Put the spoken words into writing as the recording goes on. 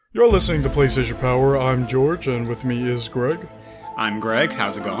You're listening to PlayStation Power. I'm George, and with me is Greg. I'm Greg.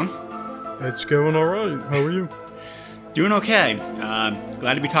 How's it going? It's going alright. How are you? Doing okay.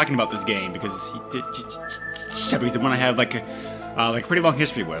 Glad to be talking about this game because it's the one I have like a pretty long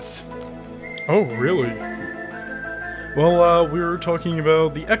history with. Oh, really? Well, we were talking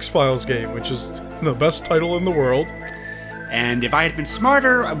about the X-Files game, which is the best title in the world. And if I had been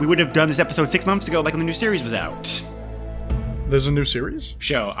smarter, we would have done this episode 6 months ago, like when the new series was out. There's a new series?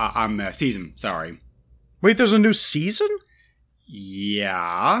 Season. Sorry. Wait, there's a new season?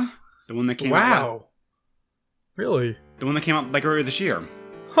 Yeah, the one that came out. Wow. Really? The one that came out like earlier this year.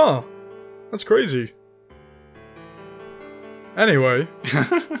 Huh. That's crazy. Anyway.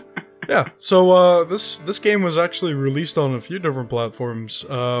 Yeah, so this game was actually released on a few different platforms.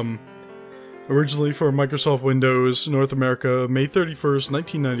 Originally for Microsoft Windows, North America, May 31st,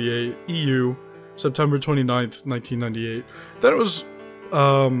 1998, EU, September 29th, 1998. Then it was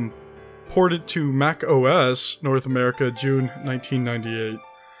ported to Mac OS, North America, June 1998.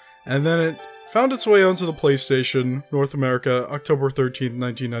 And then it found its way onto the PlayStation, North America, October 13th,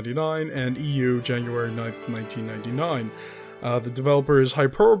 1999, and EU, January 9th, 1999. The developer is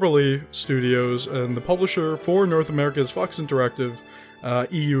Hyperbole Studios, and the publisher for North America is Fox Interactive.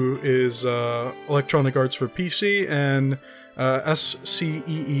 EU is Electronic Arts for PC, and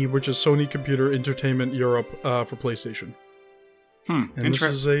SCEE, which is Sony Computer Entertainment Europe for PlayStation. And this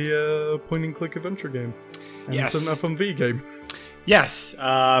is a point-and-click adventure game. And Yes. It's an FMV game. Yes.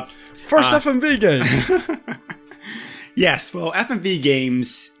 First FMV game! Yes. Well, FMV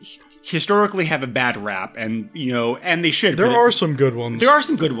games historically have a bad rap, and and they should. There are some good ones. There are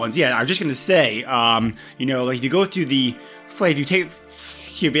some good ones. Yeah, I was just gonna say, like if you go through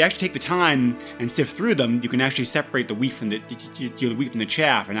if you actually take the time and sift through them, you can actually separate the wheat from the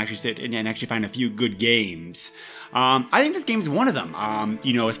chaff, and actually sit and actually find a few good games. I think this game is one of them.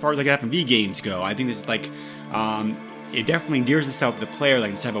 As far as like FMV games go, I think this is it definitely endears itself to the player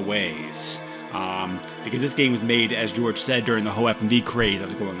like in several ways. Because this game was made, as George said, during the whole FMV craze that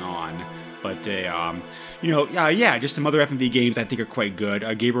was going on. But, just some other FMV games I think are quite good.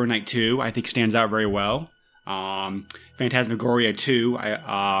 Gabriel Knight 2, I think, stands out very well. Phantasmagoria 2,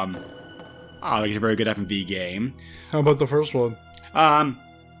 I think it's a very good FMV game. How about the first one? I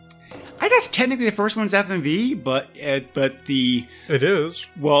guess technically the first one's FMV, but the... It is.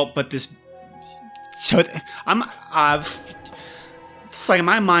 Well, but this... So, like in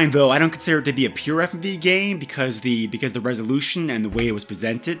my mind, though, I don't consider it to be a pure FMV game because the resolution and the way it was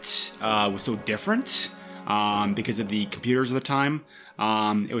presented was so different because of the computers of the time.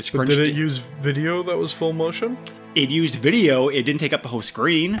 It was But did it use video that was full motion? It used video. It didn't take up the whole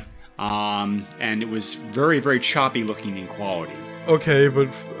screen, and it was very, very choppy looking in quality. Okay, but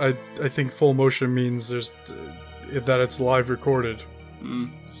I think full motion means that it's live recorded.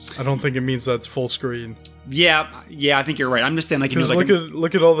 I don't think it means that's full screen. Yeah, I think you're right. I'm just saying, like,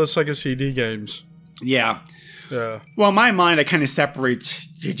 look at all the Sega CD games. Yeah. Yeah. Well, in my mind, I kind of separate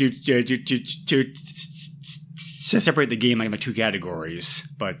separate the game like into two categories.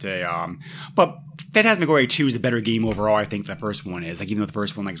 But Phantasmagoria 2 is a better game overall. I think the first one is, like, even though the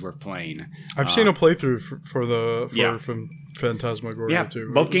first one is worth playing. I've seen a playthrough from Phantasmagoria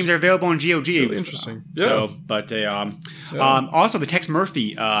 2. Both games are available on GOG. Really interesting. Yeah. So, but also the Tex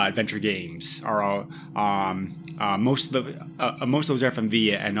Murphy adventure games are all most of those are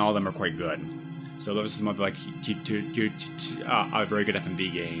FMV, and all of them are quite good. So those are some of very good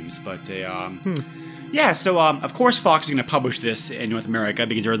FMV games. But yeah, so of course Fox is going to publish this in North America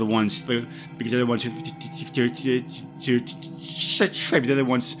because they're the ones who they're the ones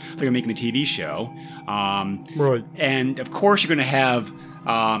that are making the TV show. Right. And of course you're going to have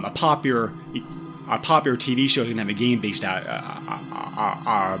a popular TV show is going to have a game based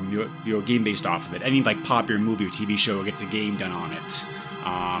game based off of it. Any like popular movie or TV show gets a game done on it.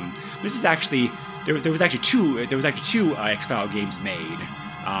 This is actually there was actually two X-Files games made.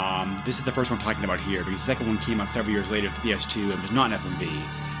 This is the first one I'm talking about here because the second one came out several years later for PS2 and was not an FMV.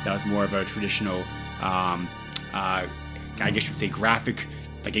 That was more of a traditional, I guess you would say graphic,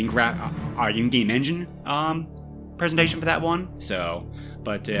 like in-game engine presentation for that one. So,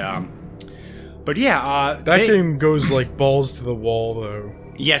 but yeah, that game goes like balls to the wall though.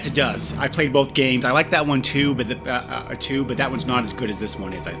 Yes, it does. I played both games. I like that one too, but that one's not as good as this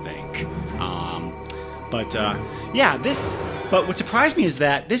one is, I think. But what surprised me is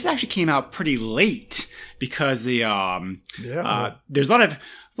that this actually came out pretty late because there's a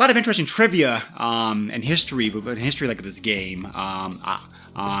lot of interesting trivia and history like this game.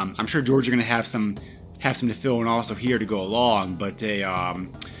 I'm sure George are going to have some to fill in also here to go along, but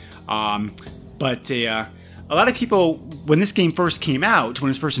a lot of people, when this game first came out, when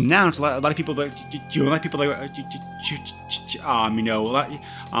it was first announced, a lot of people, and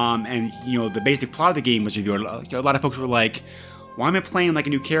the basic plot of the game was revealed. A lot of folks were like, "Why am I playing like a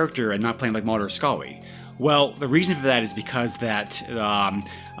new character and not playing like Mulder or Scully?" Well, the reason for that is because that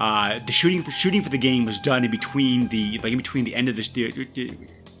the shooting for the game was done in between the end of the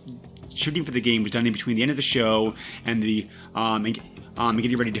shooting for the game was done in between the end of the show and the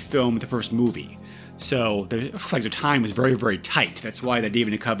getting ready to film the first movie. So the time was very, very tight. That's why that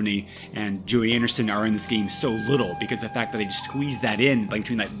David Duchovny and Joey Anderson are in this game so little, because of the fact that they just squeezed that in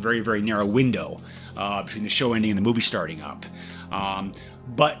between that very, very narrow window between the show ending and the movie starting up.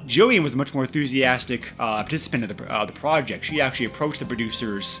 But Joey was a much more enthusiastic participant of the project. She actually approached the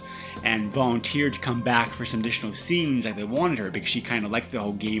producers and volunteered to come back for some additional scenes that they wanted her, because she kind of liked the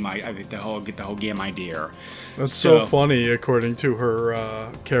whole game. The whole game idea. That's so funny, according to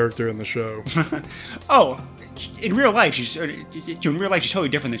her character in the show. In real life, she's totally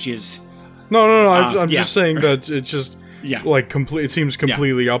different than she is. No. I'm just saying that it's just It seems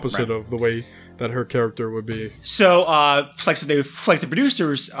completely opposite of the way that her character would be. So, the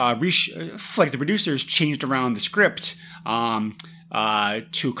producers changed around the script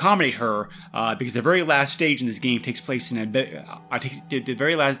to accommodate her, because the very last stage in this game takes place in the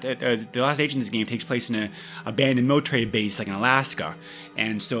last stage in this game takes place in an abandoned military base, like in Alaska,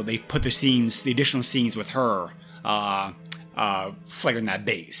 and so they put the additional scenes with her, in that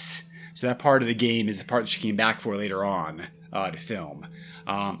base. So that part of the game is the part that she came back for later on to film.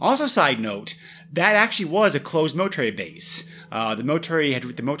 Also, side note, that actually was a closed military base. The military had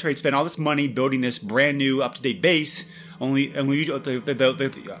spent all this money building this brand new, up-to-date base. They only used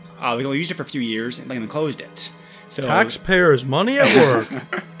it for a few years and then closed it. So taxpayers' money at work.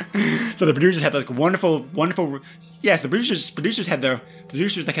 So the producers had this wonderful. Yes, the producers had the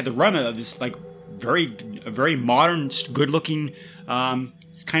run of this very modern, good-looking,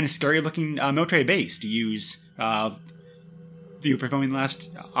 kind of scary-looking military base to use. For filming the last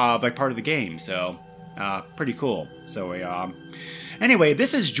part of the game, so pretty cool. So anyway,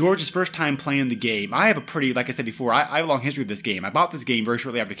 this is George's first time playing the game. I have a pretty, like I said before, I have a long history of this game. I bought this game very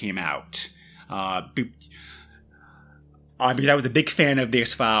shortly after it came out. Because I was a big fan of the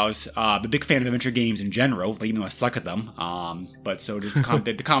X-Files, a big fan of adventure games in general, even though I suck at them. But so just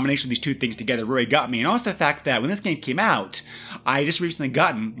the combination of these two things together really got me. And also the fact that when this game came out, I just recently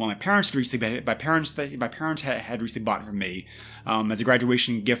gotten, my parents had recently bought it for me as a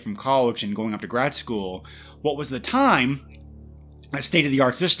graduation gift from college and going up to grad school, what was at the time a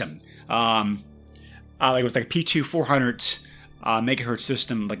state-of-the-art system. It was like a P2 400 megahertz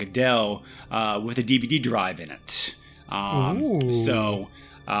system, like a Dell, with a DVD drive in it. And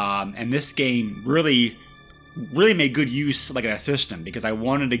this game really made good use of that system, because I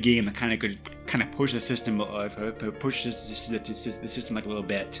wanted a game that could push the system, the system a little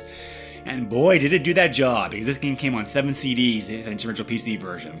bit. And boy, did it do that job, because this game came on 7 CDs in its original PC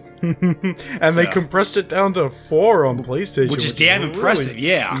version. And they compressed it down to 4 on PlayStation. Which is damn impressive,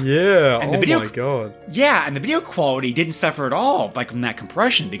 yeah. Yeah, and my god. Yeah, and the video quality didn't suffer at all from that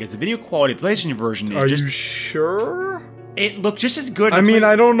compression, because the video quality of the PlayStation version is you sure? It looked just as good. I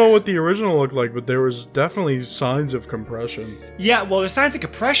don't know what the original looked like, but there was definitely signs of compression. Yeah, well, there's signs of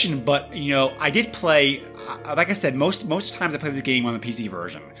compression, but, I did play, like I said, most times I played the game on the PC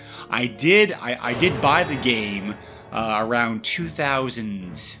version. I did buy the game around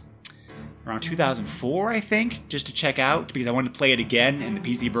 2004, I think, just to check out, because I wanted to play it again, and the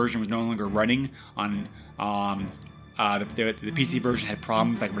PC version was no longer running on. The PC version had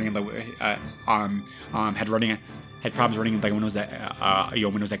problems running had problems running Windows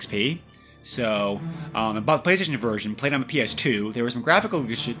Windows XP. So, I bought the PlayStation version, played on the PS2. There were some graphical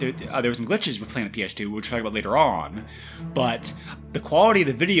glitches. There were some glitches with playing the PS2, which we'll talk about later on. But the quality of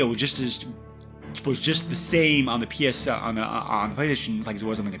the video was just the same on the on the PlayStation as it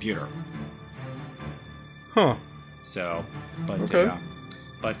was on the computer. Huh. So, but okay.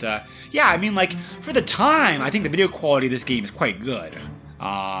 For the time, I think the video quality of this game is quite good. You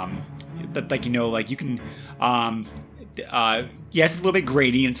can. Yes, it's a little bit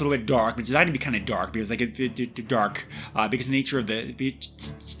grainy and it's a little bit dark, but it's designed to be kind of dark because because the nature of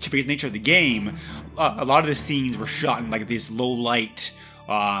the game, a lot of the scenes were shot in these low light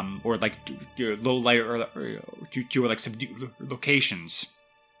or subdued locations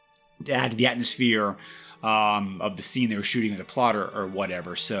to add to the atmosphere of the scene they were shooting, or the plot, or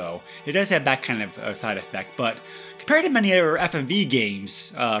whatever. So it does have that kind of side effect. But compared to many other FMV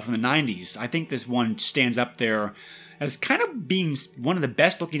games from the 90s, I think this one stands up there as kind of being one of the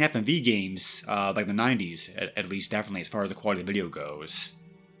best looking FMV games, the 90s, at least, definitely, as far as the quality of the video goes.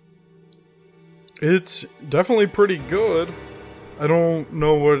 It's definitely pretty good. I don't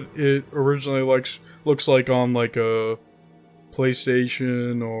know what it originally looks like on like a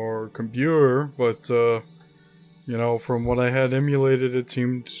PlayStation or computer, but from what I had emulated, it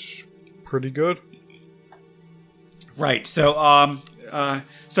seemed pretty good. Right. So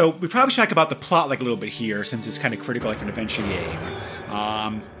we probably should talk about the plot like a little bit here, since it's kind of critical like an adventure game.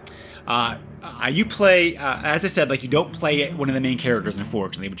 You play, as I said, like you don't play one of the main characters,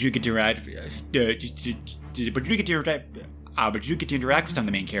 unfortunately, but you get to interact. But you get to interact with some of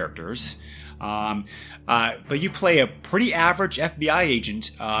the main characters. But you play a pretty average FBI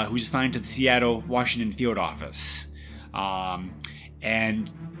agent who's assigned to the Seattle, Washington field office.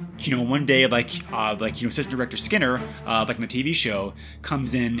 And one day, Assistant Director Skinner, like in the TV show,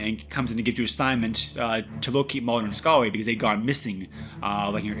 comes in to give you assignment to locate Mulder and Scully because they'd gone missing,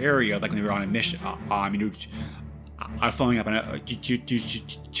 in your area, like when they were on a mission. Following up on a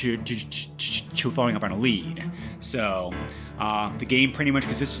lead. So the game pretty much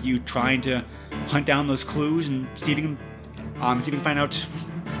consists of you trying to hunt down those clues and see if you can find out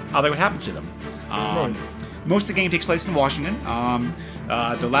what happens to them. Right. Most of the game takes place in Washington.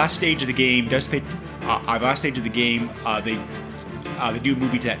 The last stage of the game does take. They do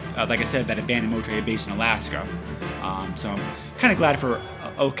move you to that, like I said, that abandoned military base in Alaska. So I'm kind of glad for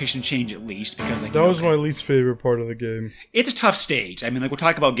a location change at least, because that was my least favorite part of the game. It's a tough stage. I mean, we'll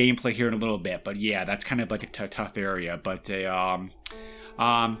talk about gameplay here in a little bit, but yeah, that's kind of like a tough area. But so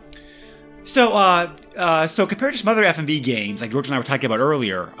compared to some other FMV games, like George and I were talking about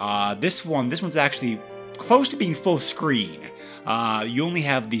earlier, this one's actually close to being full screen. You only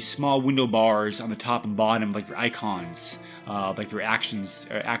have these small window bars on the top and bottom, like your icons, like your actions,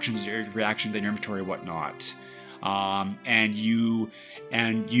 reactions in your inventory, and whatnot. And you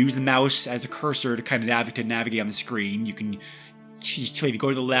use the mouse as a cursor to kind of navigate on the screen. You can, if you go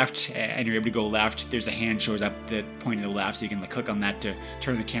to the left and you're able to go left, there's a hand shows up that pointing to the left, so you can click on that to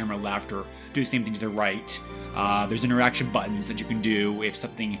turn the camera left, or do the same thing to the right. There's interaction buttons that you can do if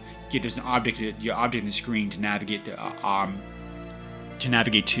there's an object in the screen to navigate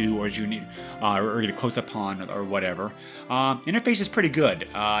to, or you need, or get a close up on, or whatever. Interface is pretty good.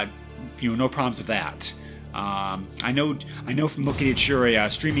 No problems with that. I know from looking at your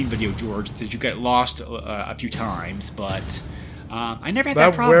streaming video, George, that you get lost a few times, but I never had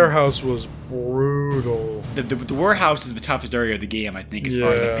that problem. That warehouse was brutal. The warehouse is the toughest area of the game, I think, as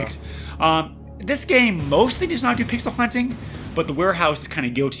far as like this game mostly does not do pixel hunting, but the warehouse is kind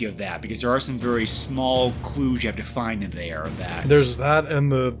of guilty of that, because there are some very small clues you have to find in there. There's that,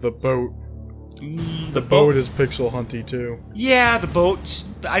 and the boat. The boat is pixel hunty too. Yeah, the boat.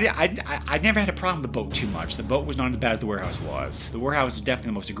 I never had a problem with the boat too much. The boat was not as bad as the warehouse was. The warehouse is definitely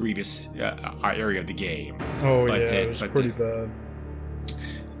the most egregious area of the game. Oh, it was pretty bad.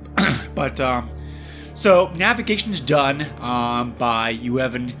 But so navigation is done by you,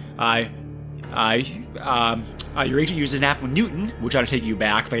 Evan. Your agent uses an app with Newton, which ought to take you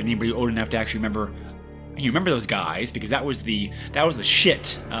back. Like anybody old enough to actually remember. You remember those guys, because that was the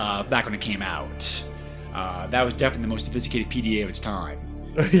shit back when it came out. That was definitely the most sophisticated PDA of its time.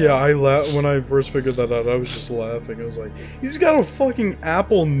 Yeah, when I first figured that out, I was just laughing. I was like, he's got a fucking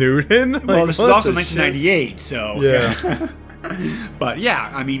Apple Newton? Like, well, this is also 1998, so... Yeah. But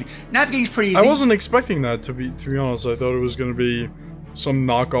yeah, I mean, navigating's pretty easy. I wasn't expecting that, to be honest. I thought it was going to be some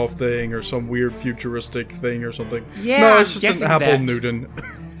knockoff thing or some weird futuristic thing or something. Yeah, no, it's just an Apple Newton.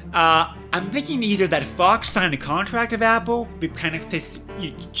 I'm thinking either that Fox signed a contract with Apple, kind of to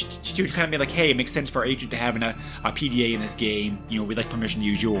kind of be like, hey, it makes sense for our agent to have a PDA in this game. We'd like permission to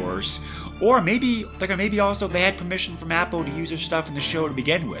use yours, or maybe also they had permission from Apple to use their stuff in the show to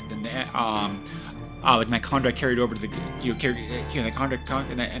begin with, and that contract carried over to the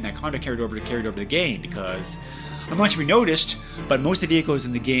that contract carried over to the game, because I'm not sure if you noticed, but most of the vehicles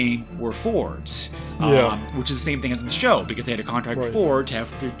in the game were Fords, which is the same thing as in the show, because they had a contract with Ford to have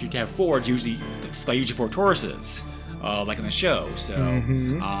Fords, usually Ford Tauruses, like in the show. So,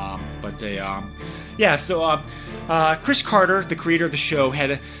 Chris Carter, the creator of the show,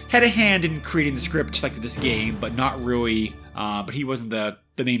 had a hand in creating the script like for this game, but not really. But he wasn't the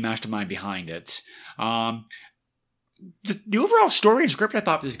main mastermind behind it. The overall story and script, I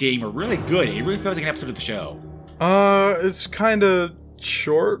thought, for this game were really good. It really feels like an episode of the show. It's kind of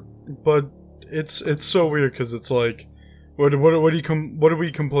short, but it's so weird, because it's like, what do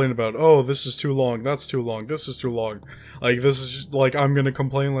we complain about? Oh, this is too long. That's too long. This is too long. Like, this is like, I'm gonna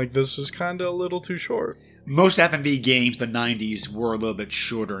complain like this is kind of a little too short. Most FMV games in the 90s were a little bit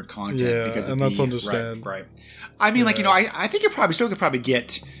shorter in content, because of that's understand. Right. I mean, I think you probably still could probably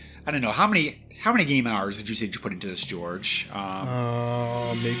get. I don't know how many game hours did you say you put into this, George?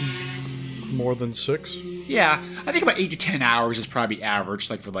 Maybe more than 6. Yeah, I think about 8 to 10 hours is probably average,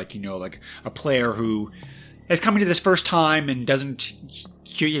 like for like, you know, like a player who is coming to this first time and doesn't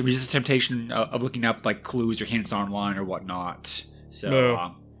resist the temptation of looking up like clues or hints online or whatnot. So,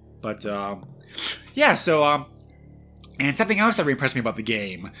 No. Yeah, so, and something else that really impressed me about the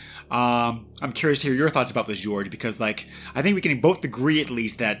game, I'm curious to hear your thoughts about this, George, because, like, I think we can both agree, at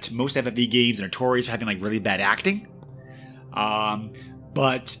least, that most FFV games are notorious for having, like, really bad acting.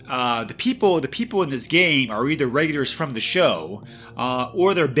 But the people in this game are either regulars from the show,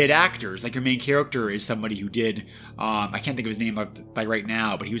 or they're bit actors. Like, your main character is somebody who did, I can't think of his name like right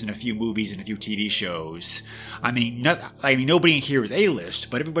now, but he was in a few movies and a few TV shows. I mean, nobody in here is A-list,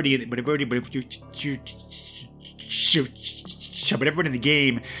 but everybody in the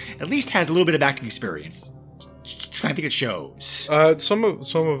game at least has a little bit of acting experience. I think it shows. Some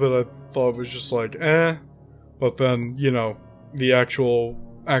of it I thought was just like, but then, you know, the actual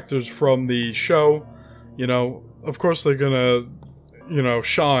actors from the show, you know, of course they're gonna, you know,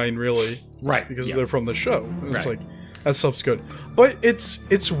 shine really, Right, because they're from the show. And it's Right. like, that stuff's good. But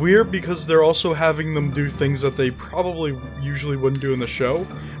it's weird because they're also having them do things that they probably usually wouldn't do in the show,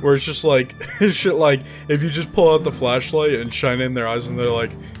 where it's just like shit like if you just pull out the flashlight and shine it in their eyes and they're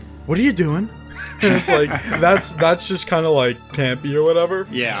like, "What are you doing?" And it's like that's just kind of like campy or whatever.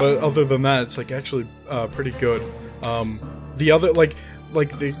 Yeah. But other than that, it's like actually pretty good. The other like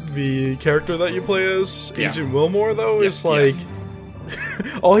the character that you play as, Yeah. Agent Wilmore, though, is like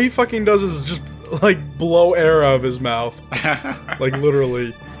yes. all he fucking does is just like blow air out of his mouth. Like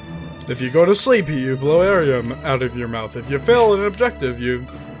literally, if you go to sleep, you blow air out of your mouth. If you fail an objective, you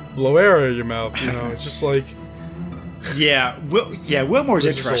blow air out of your mouth. You know, it's just like Wilmore's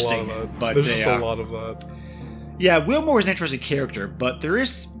there's just a lot interesting, of that. but There's just a lot of that. yeah, Wilmore is an interesting character, but there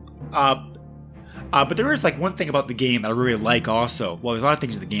is like one thing about the game that I really like also. Well, there's a lot of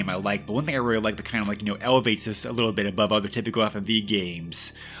things in the game I like, but one thing I really like that kind of like, you know, elevates this a little bit above other typical FMV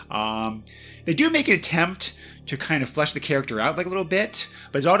games. They do make an attempt to kind of flesh the character out like a little bit,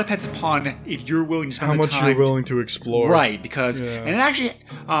 but it all depends upon if you're willing to spend How the much time. you're willing to explore, Right, because Yeah. and it actually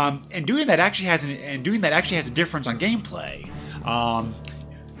and doing that actually has a difference on gameplay.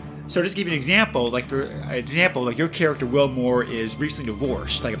 So just to give you an example, like your character Wilmore is recently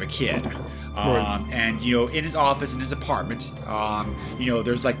divorced, like of a kid, Right. and you know, in his office in his apartment, you know,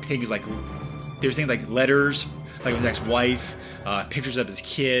 there's things like letters, like his ex-wife, pictures of his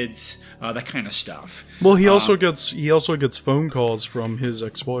kids, that kind of stuff. Well, he also gets phone calls from his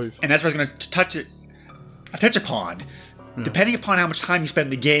ex-wife. And that's what I was going to touch upon. Depending upon how much time you spend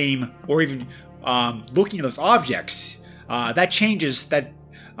in the game, or even looking at those objects, that changes the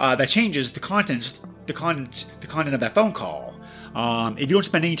content of that phone call. If you don't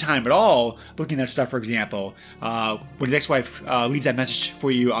spend any time at all looking at that stuff, for example, when his ex-wife leaves that message for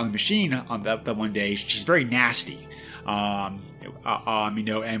you on the machine on that one day, she's very nasty. You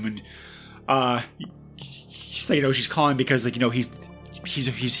know, and when she's like, you know, she's calling because, like, you know, she's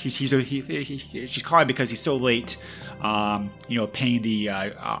calling because he's so late, you know, paying the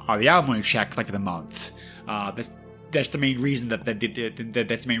alimony check like for the month. That's the main reason that's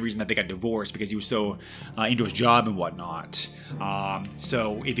the main reason that they got divorced, because he was so into his job and whatnot.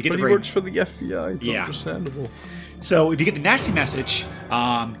 So if you get But he works for the FBI. It's understandable. So if you get the nasty message,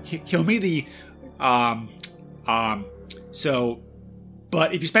 he'll immediately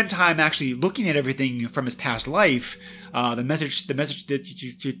but if you spend time actually looking at everything from his past life, the message that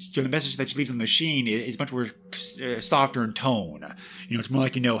she leaves on the machine is much more softer in tone. You know, it's more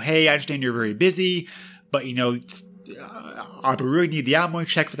like, you know, hey, I understand you're very busy, but, you know, I really need the alimony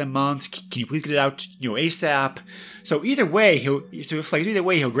check for the month. Can you please get it out, you know, ASAP? So either way, he'll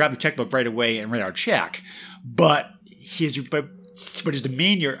grab the checkbook right away and write out a check. But his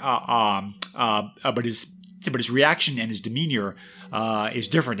demeanor, but his reaction and his demeanor is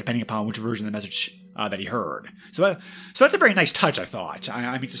different depending upon which version of the message that he heard. So that's a very nice touch, I thought.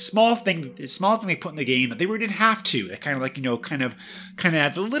 I mean, it's a small thing they put in the game that they really didn't have to. That kind of like, you know, kind of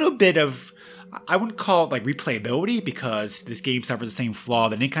adds a little bit of, I wouldn't call it like replayability, because this game suffers the same flaw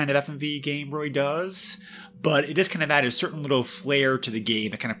that any kind of FMV game really does. But it does kind of add a certain little flair to the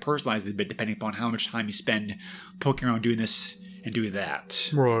game that kind of personalizes it a bit depending upon how much time you spend poking around doing this and doing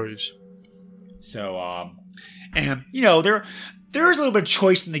that. Right. So, and, you know, there is a little bit of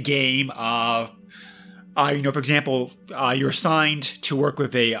choice in the game. You know, for example, you're assigned to work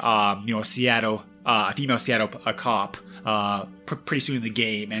with a female Seattle cop pretty soon in the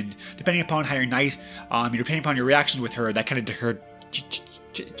game, and depending upon how you're nice, depending upon your reactions with her, that kind of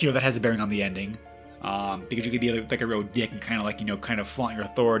you know, that has a bearing on the ending. Because you could be like a real dick and kind of like, kind of flaunt your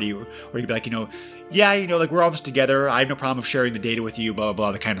authority, or you could be like, yeah, like we're all this together. I have no problem sharing the data with you, blah, blah,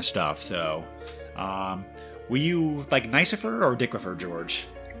 blah, the kind of stuff. So, were you like nice with her or dick with her, George?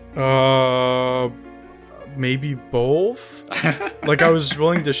 Maybe both. Like I was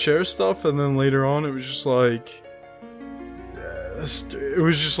willing to share stuff, and then later on it was just like,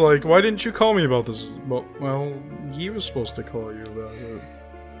 why didn't you call me about this? Well, he was supposed to call you about it.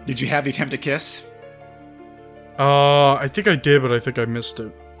 Did you have the attempt to kiss? I think I did, but I think I missed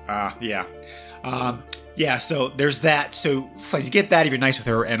it. Yeah. Yeah, so there's that. So like, you get that if you're nice with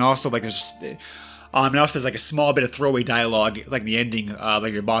her, and also like there's like a small bit of throwaway dialogue, like in the ending,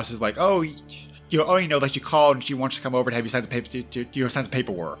 like your boss is like, like she called and she wants to come over to have you sign some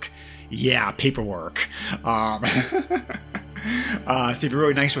paperwork. Yeah, paperwork. So if you're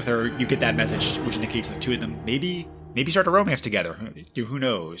really nice with her, you get that message, which indicates the two of them maybe start a romance together. Who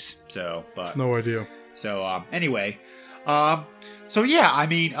knows? So, but no idea. So, anyway, so yeah, I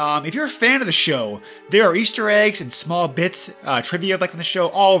mean, if you're a fan of the show, there are Easter eggs and small bits, trivia like from the show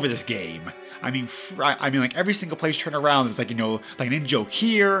all over this game. I mean, like every single place you turn around, there's like, like an in-joke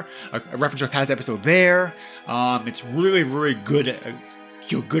here, a reference to a past episode there. It's really, really good,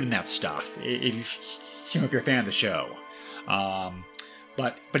 good in that stuff. If you're a fan of the show.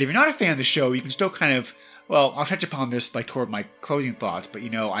 But if you're not a fan of the show, you can still kind of, well, I'll touch upon this like toward my closing thoughts, but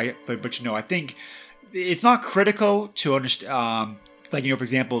I think it's not critical to understand. Like, for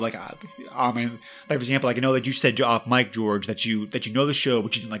example, like for example, like I know that you said off mic, George, that you know the show,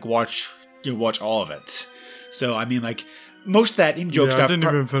 but you didn't like watch all of it. So I mean, like most of that in-joke stuff. I didn't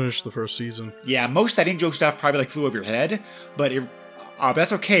even finish the first season. Yeah, most of that in-joke stuff probably like flew over your head, but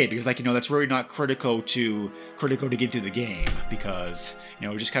that's okay because like that's really not critical to get through the game because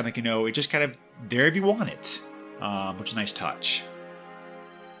just kind of like it's just kind of there if you want it, which is a nice touch.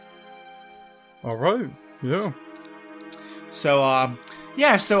 All right. Yeah. So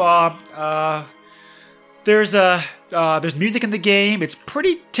there's music in the game. It's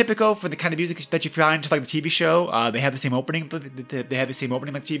pretty typical for the kind of music that you find like the TV show. They have the same opening. They have the same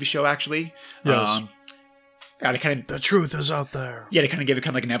opening like the TV show actually. Yes. The truth is out there. Yeah, to kind of give it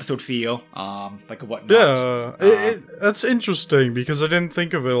kind of like an episode feel, like a whatnot. Yeah, that's interesting because I didn't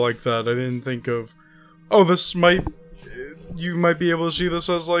think of it like that. I didn't think of, you might be able to see this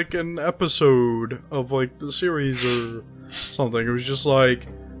as like an episode of like the series or something. It was just like,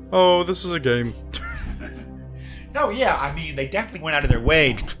 oh, this is a game. No, yeah, I mean they definitely went out of their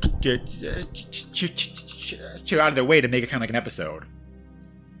way to make it kind of like an episode.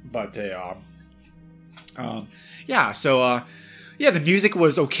 But they the music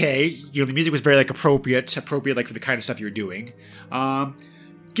was okay. The music was very like appropriate like for the kind of stuff you're doing.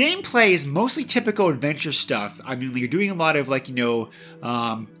 Gameplay is mostly typical adventure stuff. I mean, you're doing a lot of like point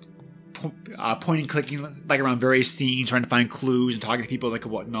and clicking like around various scenes, trying to find clues and talking to people like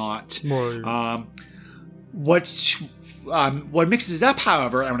whatnot. Right. What mixes up,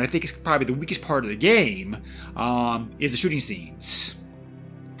 however, and what I think is probably the weakest part of the game, is the shooting scenes.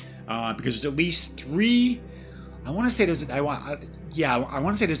 Because there's at least 3. I want to say there's at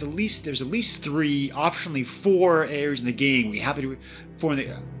least 3, optionally 4 areas in the game we have to do like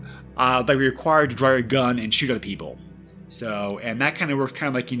we're required to draw a gun and shoot other people. So, and that kind of works kind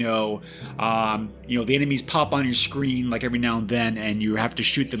of like the enemies pop on your screen like every now and then, and you have to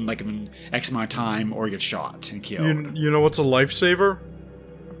shoot them like in X amount of time or get shot and killed. You know what's a lifesaver?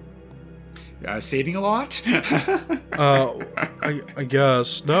 Saving a lot? I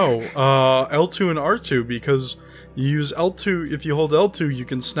guess. No. L2 and R2, because you use L2, if you hold L2, you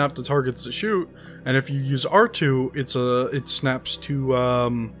can snap the targets to shoot, and if you use R2, it snaps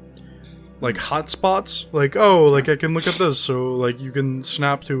to, like, hotspots. Like, I can look at this, so, like, you can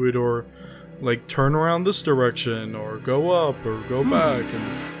snap to it, or, like, turn around this direction, or go up, or go back, and...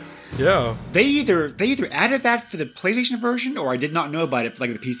 Yeah. They either added that for the PlayStation version, or I did not know about it for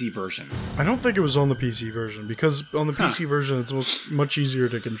like the PC version. I don't think it was on the PC version, because on the PC version it's much easier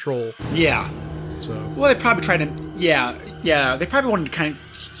to control. Yeah. So. Well, they probably tried to. Yeah. They probably wanted to kind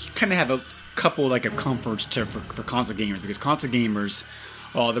of have a couple like of comforts for console gamers, because console gamers.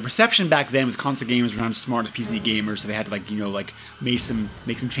 Well, the perception back then was console gamers were not as smart as PC gamers, so they had to make some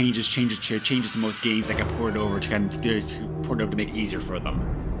changes to most games that got ported over to make it easier for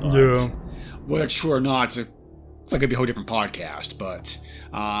them. But, yeah. Whether it's true or not, it's like it'd be a whole different podcast. But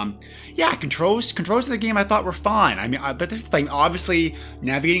controls of the game I thought were fine. I mean, but there's like obviously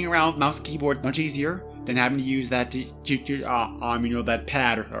navigating around mouse and keyboard is much easier than having to use that that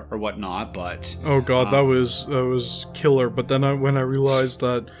pad or whatnot. But oh god, that was killer. But then when I realized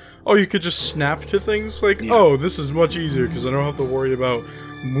that you could just snap to things, like this is much easier because I don't have to worry about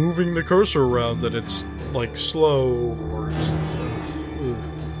moving the cursor around and it's like slow or just,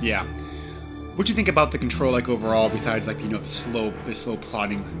 Yeah. What do you think about the control, like overall, besides like the slow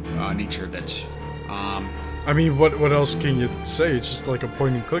plotting nature of it? I mean, what else can you say? It's just like a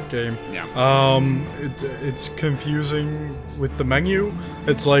point and click game. Yeah. It's confusing with the menu.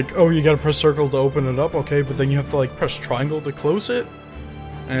 It's like, oh, you gotta press circle to open it up, okay, but then you have to like press triangle to close it,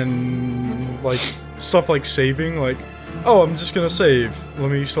 and like stuff like saving, like, oh, I'm just gonna save.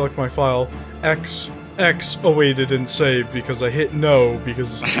 Let me select my file. X. Oh wait, it didn't save because I hit no,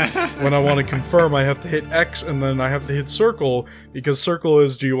 because when I want to confirm I have to hit X and then I have to hit circle, because circle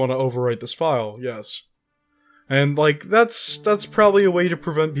is, do you want to overwrite this file? Yes. And like that's probably a way to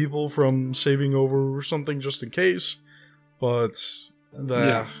prevent people from saving over or something just in case. But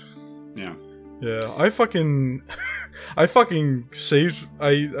Yeah. I fucking saved.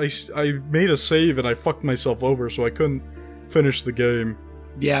 I made a save and I fucked myself over, so I couldn't finish the game.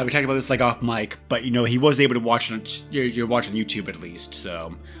 Yeah, we talked about this like off mic, but he was able to watch it. You're watching YouTube at least,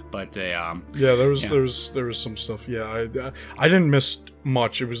 so. But yeah, there was some stuff. Yeah, I didn't miss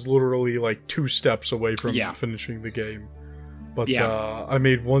much. It was literally like 2 steps away from finishing the game. But I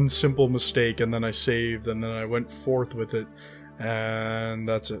made one simple mistake, and then I saved, and then I went forth with it, and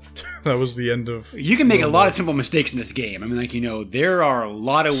that's it. That was the end of. You can make a lot of simple mistakes in this game. I mean, like there are a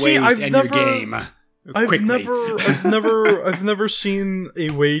lot of ways to end your game. I've never seen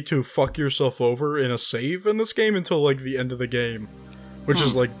a way to fuck yourself over in a save in this game until like the end of the game, which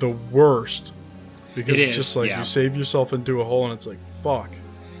is like the worst, because it's just like you save yourself into a hole and it's like fuck.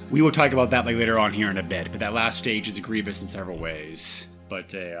 We will talk about that like later on here in a bit, but that last stage is egregious in several ways.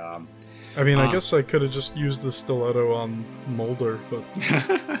 But I mean, I guess I could have just used the stiletto on Mulder, but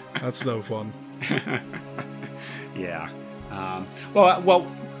that's no fun. Yeah.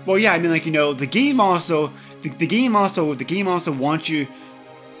 Well, yeah. I mean, like the game also, the game also wants you.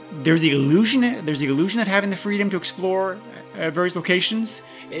 There's the illusion of having the freedom to explore various locations.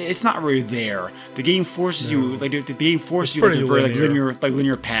 It's not really there. The game forces you, like the game forces you to a very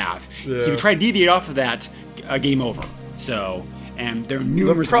linear path. Yeah. If you try to deviate off of that, game over. So, and there are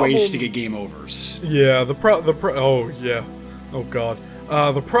numerous ways to get game overs. Yeah. Oh yeah. Oh god.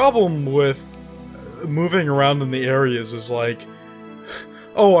 The problem with moving around in the areas is like,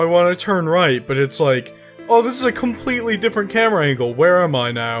 oh, I want to turn right, but it's like, oh, this is a completely different camera angle. Where am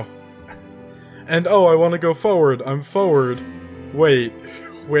I now? And oh, I want to go forward. I'm forward. Wait,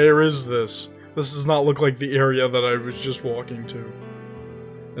 where is this? This does not look like the area that I was just walking to.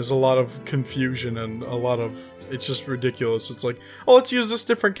 There's a lot of confusion and a lot of... It's just ridiculous. It's like, oh, let's use this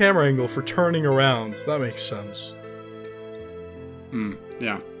different camera angle for turning around. That makes sense.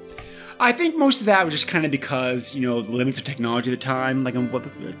 Yeah. I think most of that was just kind of because, the limits of technology at the time, like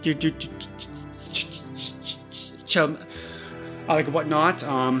whatnot.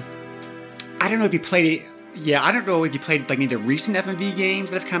 I don't know if you played it. Yeah, I don't know if you played like any of the recent FMV games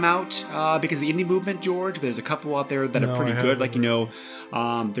that have come out because of the indie movement, George. But there's a couple out there that are pretty good. Like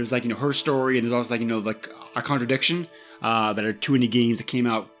there's like Her Story, and there's also like A Contradiction. That are 2 indie games that came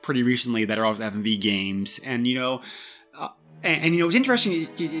out pretty recently that are also FMV games, and it's interesting.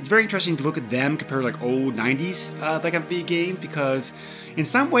 It's very interesting to look at them compared to like old '90s like FMV games, because in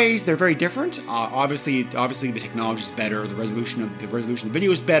some ways they're very different. Obviously the technology is better, the resolution of the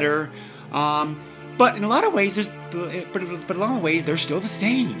video is better. But in a lot of ways, they're still the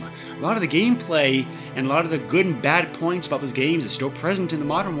same. A lot of the gameplay and a lot of the good and bad points about those games are still present in the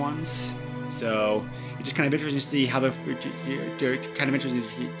modern ones. So it's just kind of interesting to see how it's kind of interesting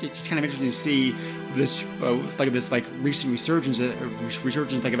to see this recent resurgence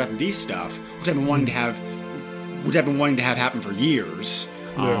like of FMV stuff, which I've been wanting to have happen for years.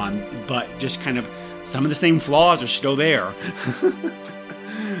 Yeah. But just kind of some of the same flaws are still there.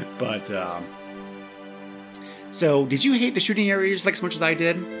 But so did you hate the shooting areas like as much as I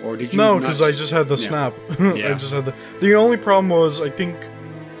did, or did you? No, because I just had the snap. Yeah. I just had the only problem was, I think,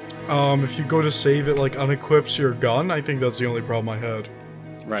 if you go to save it, like, unequips your gun, I think that's the only problem I had.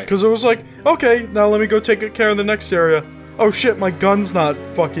 Right. Because it was like, okay, now let me go take care of the next area. Oh shit, my gun's not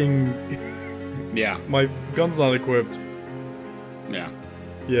fucking... Yeah. My gun's not equipped. Yeah.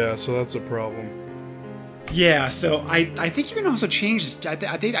 Yeah, so that's a problem. Yeah, so I think you can also change... I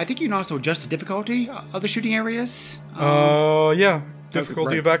think you can also adjust the difficulty of the shooting areas. Yeah.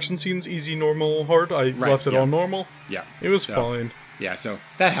 Difficulty of action scenes, easy, normal, hard. I left it on normal. Yeah. It was fine. Yeah, so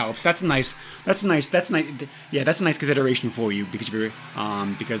that helps. That's a nice. Yeah, that's a nice consideration for you, because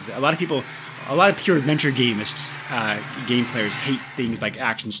a lot of pure adventure game players hate things like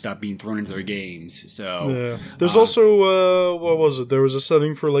action stuff being thrown into their games. So yeah, there's also what was it? There was a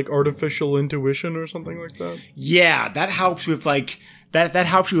setting for like artificial intuition or something like that. Yeah, that helps with like that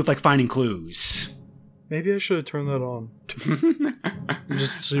helps you with like finding clues. Maybe I should have turned that on.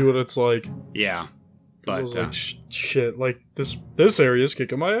 Just to see what it's like. Yeah. 'Cause But I was like, shit, like, this area is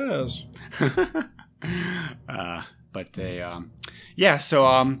kicking my ass.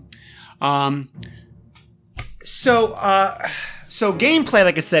 So gameplay,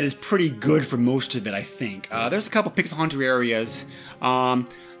 like I said, is pretty good for most of it, I think. There's a couple Pixel Hunter areas.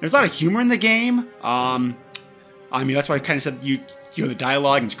 There's a lot of humor in the game. I mean, that's why I kind of said the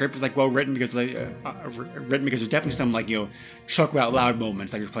dialogue and script was like well written because there's definitely some like chuckle out loud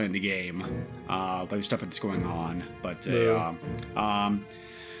moments like you're playing the game, like the stuff that's going on. But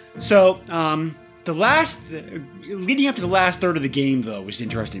leading up to the last third of the game though was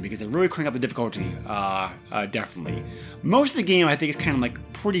interesting because they really crank up the difficulty. Definitely, most of the game I think is kind of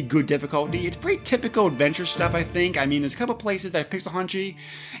like pretty good difficulty. It's pretty typical adventure stuff. I think. I mean, there's a couple places that are Pixel Hunchy.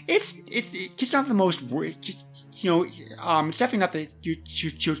 It's just not the most. It's definitely not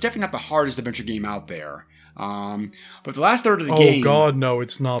the hardest adventure game out there. But the last third of the game. Oh God, no!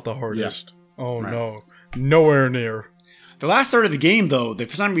 It's not the hardest. Yeah. Oh right. No, nowhere near. The last third of the game, though,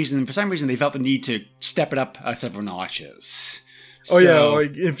 for some reason, they felt the need to step it up several notches. Oh yeah,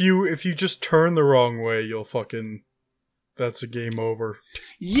 like if you just turn the wrong way, you'll fucking. That's a game over.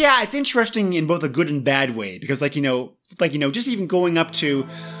 Yeah, it's interesting in both a good and bad way because, just even going up to.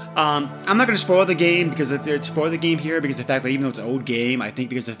 I'm not going to spoil the game because it's spoil the game here because of the fact that even though it's an old game, I think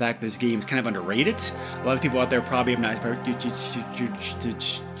because of the fact that this game is kind of underrated. A lot of people out there probably have not played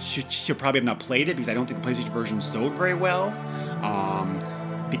it because I don't think the PlayStation version sold very well.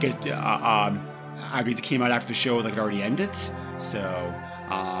 Because it came out after the show like it already ended. So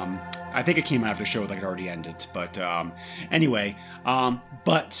I think it came out after the show like it already ended. But anyway,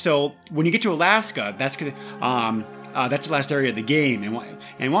 so when you get to Alaska, that's the last area of the game,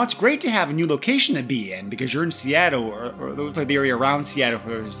 and while it's great to have a new location to be in because you're in Seattle or those like the area around Seattle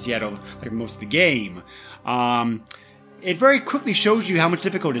for Seattle like most of the game, it very quickly shows you how much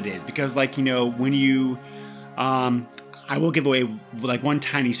difficult it is because when you, I will give away like one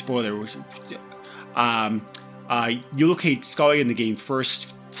tiny spoiler, which, you locate Scully in the game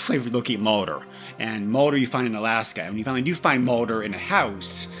first. You locate Mulder, and Mulder you find in Alaska, and when you finally do find Mulder in a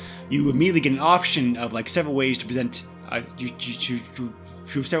house. You immediately get an option of like several ways to present,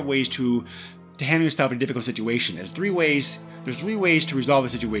 several ways to handle yourself in a difficult situation. There's three ways to resolve the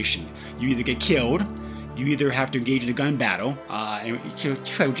situation. You either get killed, you either have to engage in a gun battle, and you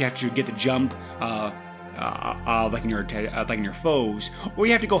have to get the jump, like in your foes, or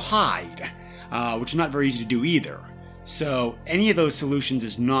you have to go hide, which is not very easy to do either. So any of those solutions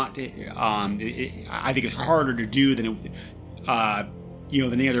is not, I think it's harder to do than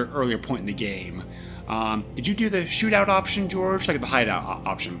than any other earlier point in the game. Did you do the shootout option, George? Like the hideout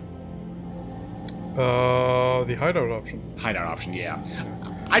option? The hideout option. Hideout option, yeah.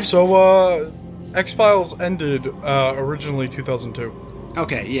 X-Files ended originally 2002.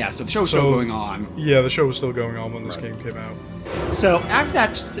 Okay, yeah, so the show was still going on. Yeah, the show was still going on when this game came out. So after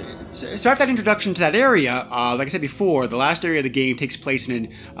that introduction to that area, like I said before, the last area of the game takes place in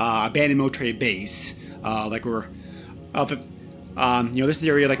an abandoned military base. This is the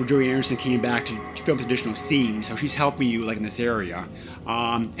area like where Joey Anderson came back to film some additional scenes, so she's helping you like in this area.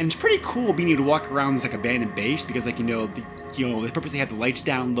 And it's pretty cool being able to walk around this like abandoned base because they purposely have the lights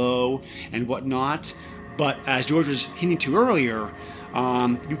down low and whatnot. But as George was hinting to earlier,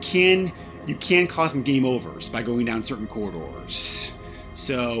 you can cause some game overs by going down certain corridors.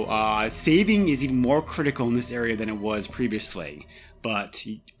 So saving is even more critical in this area than it was previously. But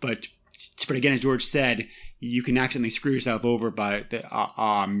again, as George said, you can accidentally screw yourself over by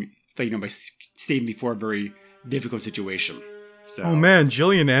saving before a very difficult situation. So. Oh man,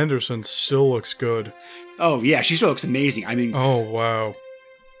 Gillian Anderson still looks good. Oh yeah, she still looks amazing. I mean, oh wow.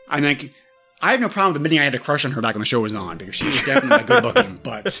 I mean, I have no problem admitting I had a crush on her back when the show was on because she was definitely good looking.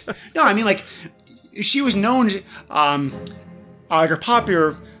 But no, I mean like she was known, her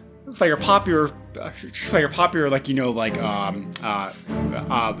popular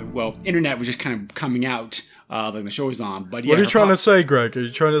internet was just kind of coming out like the show was on. But yeah, what are you trying to say, Greg? Are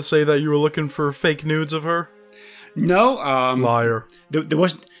you trying to say that you were looking for fake nudes of her? No, liar. There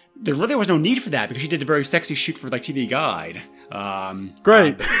really was no need for that because she did a very sexy shoot for like TV Guide.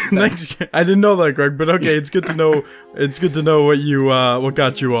 Great. Thanks. I didn't know that, Greg, but okay, it's good to know. It's good to know what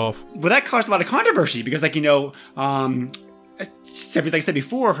got you off. Well, that caused a lot of controversy because, like I said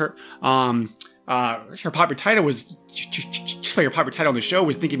before, her popular title was her popular title on the show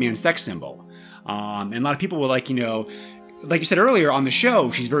was "Thinking Man Sex Symbol," and a lot of people were like, like you said earlier on the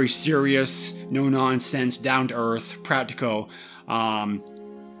show, she's very serious, no nonsense, down to earth, practical, and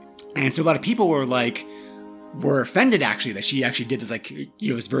so a lot of people were like, were offended actually that she actually did this like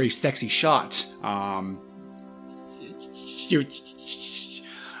this very sexy shot.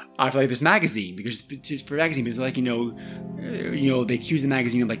 For like this magazine for magazine because like they accuse the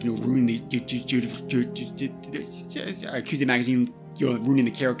magazine of like ruining accuse the magazine ruining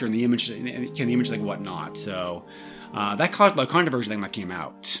the character and the image like whatnot. So that caused a lot of controversy when that came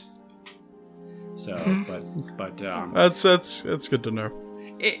out. So but that's good to know.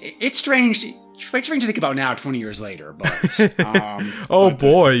 It's strange. It's strange to think about now, 20 years later. But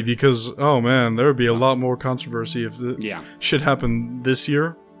boy, because man, there would be a lot more controversy if the shit happened this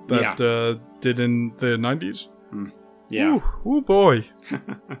year that did in the 90s. Yeah. Ooh, boy.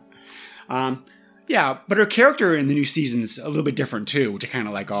 But her character in the new season's a little bit different too, which I kind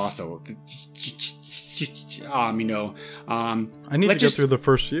of like also. I need to get through the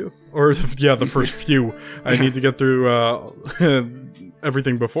first few, or the first few. I need to get through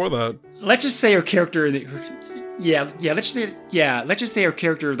everything before that. Let's just say her character. Let's just say her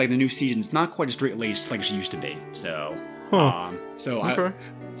character, like the new season's not quite as straight laced like she used to be. So, okay.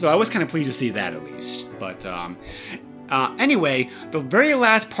 I was kind of pleased to see that at least. But anyway, the very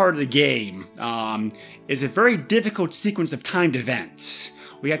last part of the game is a very difficult sequence of timed events.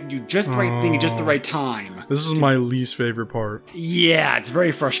 We have to do just the right thing at just the right time. This is my least favorite part. Yeah, it's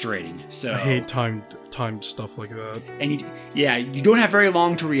very frustrating. So I hate timed stuff like that. And you don't have very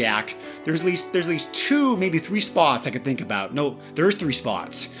long to react. There's at least 2, maybe 3 spots I could think about. No, there's 3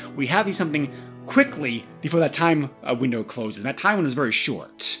 spots. We have to do something quickly before that time window closes. That time window is very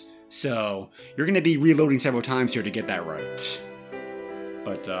short. So you're going to be reloading several times here to get that right.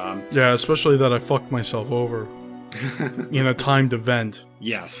 But especially that I fucked myself over in a timed event.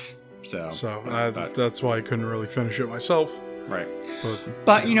 Yes. So that's why I couldn't really finish it myself. Right.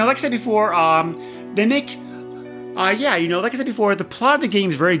 But like I said before, they make like I said before, the plot of the game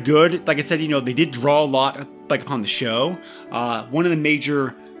is very good. Like I said, they did draw a lot like upon the show. One of the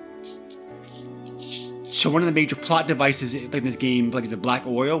major plot devices like in this game, like is the black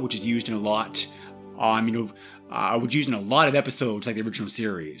oil, which is used in a lot. Was used in a lot of episodes like the original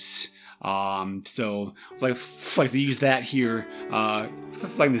series. So like they use that here, like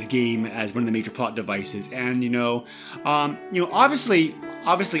in this game as one of the major plot devices. And obviously,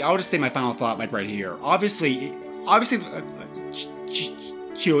 I'll just say my final thought like right here. Obviously, if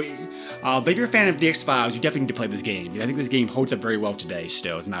you're a fan of the X-Files, you definitely need to play this game. I think this game holds up very well today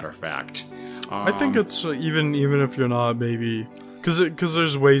still, as a matter of fact. I think it's even if you're not, maybe because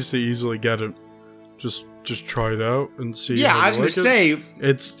there's ways to easily get it. Just try it out and see. Yeah, I was gonna say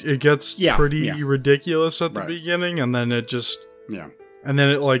it gets pretty ridiculous at the beginning, and then it just and then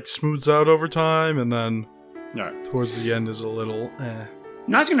it like smooths out over time, and then towards the end is a little.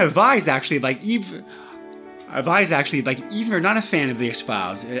 And I was gonna advise actually, even if you're not a fan of the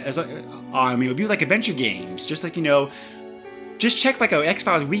X-Files, if you like adventure games, just like just check like a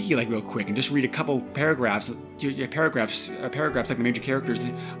X-Files wiki like real quick and just read a couple paragraphs like the major characters.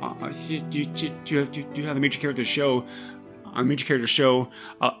 You have the major characters show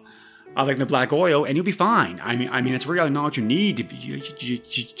like the black oil, and you'll be fine. I mean, it's really all the knowledge you need to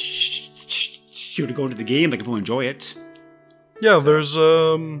go into the game. Like if you enjoy it. Yeah, there's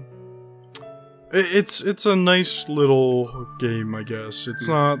it's a nice little game, I guess. It's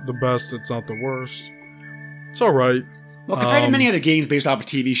not the best. It's not the worst. It's all right. Well, compared to many other games based off of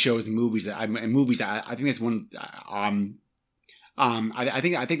TV shows and movies, I think this one. I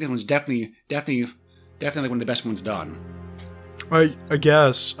think this one's definitely one of the best ones done. I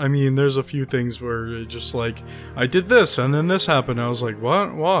guess. I mean, there's a few things where it just like I did this and then this happened. I was like,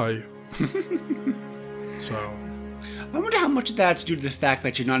 what? Why? So. I wonder how much of that's due to the fact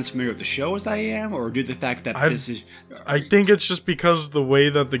that you're not as familiar with the show as I am, or due to the fact that this is. I think it's just because the way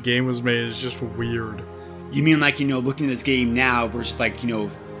that the game was made is just weird. You mean like, looking at this game now versus like,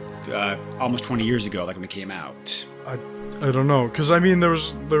 almost 20 years ago, like when it came out? I don't know, because I mean, there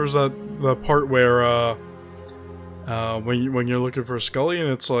was the part where when you're looking for Scully and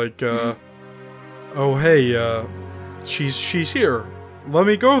it's like, oh hey, she's here. Let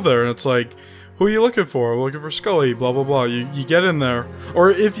me go there, and it's like, who are you looking for? We're looking for Scully. Blah blah blah. You get in there, or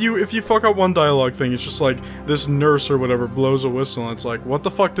if you fuck up one dialogue thing, it's just like this nurse or whatever blows a whistle, and it's like, what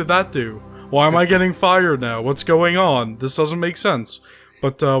the fuck did that do? Why am I getting fired now? What's going on? This doesn't make sense.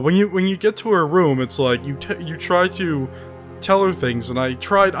 But when you get to her room, it's like you try to tell her things, and I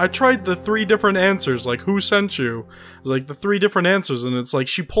tried the 3 different answers, like who sent you, like the 3 different answers, and it's like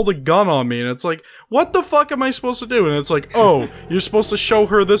she pulled a gun on me, and it's like, what the fuck am I supposed to do? And it's like, oh, you're supposed to show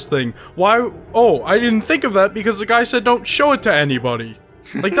her this thing. Why? Oh, I didn't think of that because the guy said don't show it to anybody.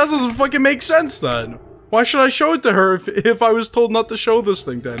 Like that doesn't fucking make sense then. Why should I show it to her if I was told not to show this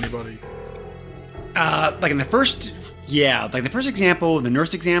thing to anybody? Like in the first, like the first example, the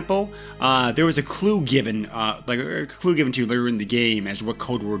nurse example, there was a clue given, to you later in the game as to what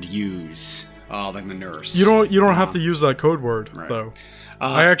code word to use, like the nurse. You don't have to use that code word though.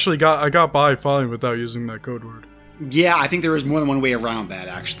 I got by fine without using that code word. Yeah, I think there is more than one way around that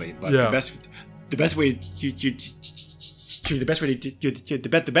actually, but the best way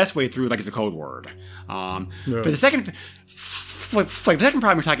through like is the code word. For the second. Like the second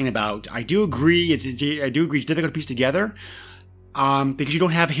problem we're talking about, I do agree it's difficult to piece together, because you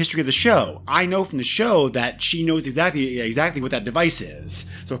don't have a history of the show. I know from the show that she knows exactly what that device is,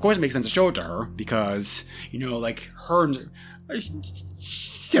 so of course it makes sense to show it to her because like her and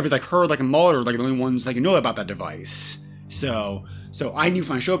Mulder are like the only ones like know about that device. So I knew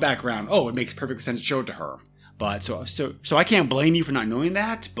from my show background, it makes perfect sense to show it to her. But so I can't blame you for not knowing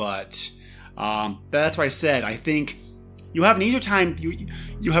that, but that's why I said I think. You have an easier time.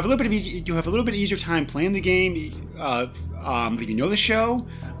 You have a little bit easier time playing the game if you know the show,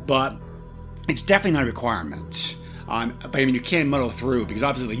 but it's definitely not a requirement. But I mean, you can muddle through because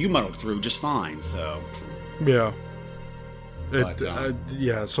obviously you muddled through just fine. So yeah,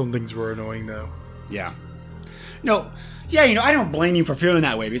 some things were annoying though. Yeah, no, yeah, I don't blame you for feeling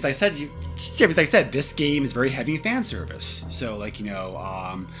that way because I said this game is very heavy in fan service. So like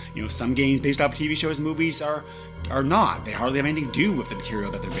some games based off of TV shows and movies are not. They hardly have anything to do with the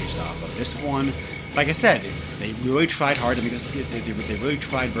material that they're based off of. This one, like I said, they really tried hard to make us. They really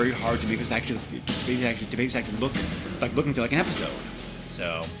tried very hard to make us actually look like looking like an episode.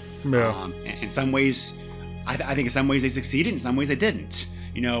 So, in some ways, I think in some ways they succeeded. In some ways they didn't.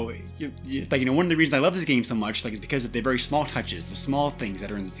 One of the reasons I love this game so much, is because of the very small touches, the small things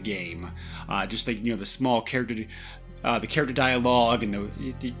that are in this game. Just like the small character. The character dialogue and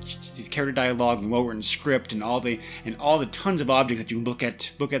the character dialogue and the well-written script and all the tons of objects that you look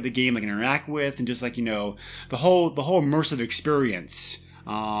at the game and interact with and just like the whole immersive experience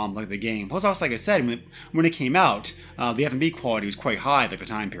like the game. Plus, also like I said, when it came out, the F&B quality was quite high at the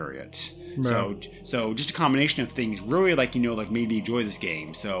time period. Right. So just a combination of things really made me enjoy this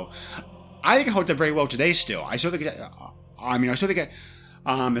game. So I think it holds up very well today. Still, I still think.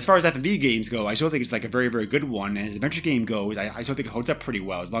 As far as F&B games go, I still think it's like a very, very good one. And as an adventure game goes, I still think it holds up pretty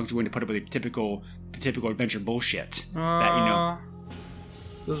well, as long as you're willing to put up with the typical adventure bullshit. Does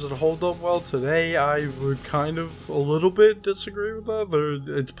it hold up well today? I would kind of a little bit disagree with that.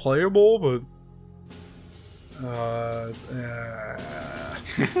 It's playable, but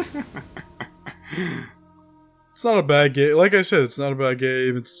it's not a bad game. Like I said, it's not a bad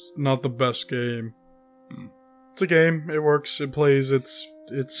game. It's not the best game. It's a game. It works. It plays. It's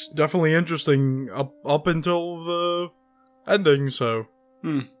definitely interesting up until the ending. So,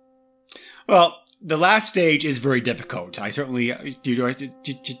 well, the last stage is very difficult. I certainly I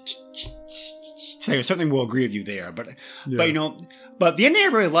certainly will agree with you there. But the ending I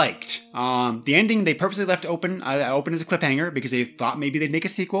really liked. The ending they purposely left open as a cliffhanger because they thought maybe they'd make a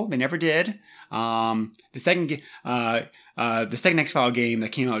sequel. They never did. The second X-File game that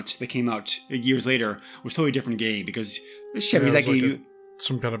came out years later was a totally different game because that game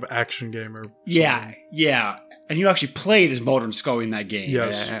some kind of action game or something. Yeah, and you actually played as Mulder and Scully in that game.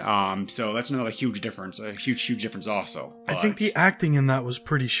 Yes. So that's another huge difference. A huge difference also. But I think the acting in that was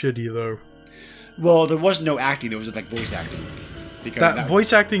pretty shitty though. Well, there was no acting. There was like voice acting. Because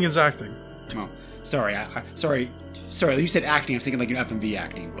voice acting is acting. Oh, sorry. Sorry. You said acting. I was thinking like an F&V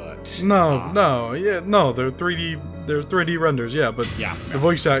acting, but no. They're 3D. They're 3D renders. Yeah, but the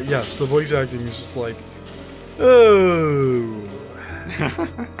voice acting is just like, oh.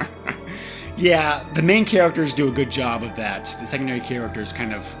 Yeah, the main characters do a good job of that. The secondary characters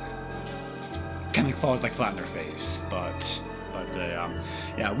kind of falls like flat in their face, but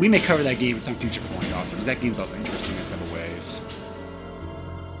we may cover that game at some future point also, because that game's also interesting in several ways.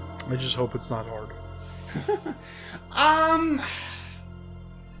 I just hope it's not hard.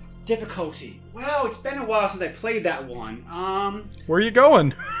 Difficulty. Well, it's been a while since I played that one. Where are you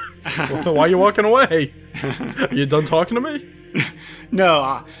going? Why are you walking away? Are you done talking to me? No,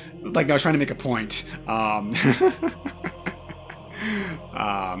 I was trying to make a point.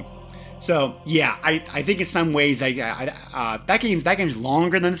 So yeah, I think in some ways that game's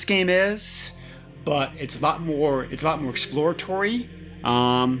longer than this game is, but it's a lot more exploratory.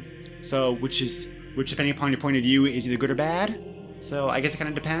 So which depending upon your point of view is either good or bad. So I guess it kind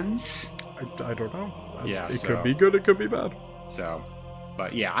of depends. I don't know. It could be good. It could be bad. So,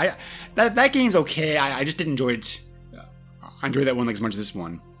 but yeah, that game's okay. I just didn't enjoy it. I enjoyed that one like as much as this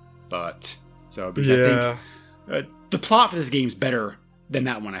one, but I think the plot for this game is better than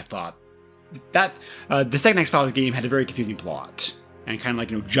that one. I thought that the second X-Files game had a very confusing plot. and kind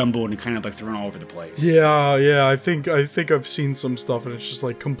of like, jumbled and kind of like thrown all over the place. Yeah. I think I've seen some stuff, and it's just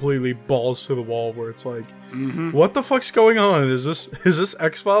like completely balls to the wall, where it's like, what the fuck's going on? Is this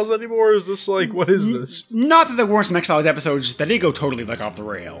X-Files anymore? Is this like, what is this? Not that there weren't some X-Files episodes that did go totally like off the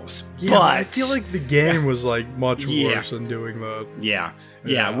rails. Yeah, but I feel like the game was like much worse than doing that. Yeah.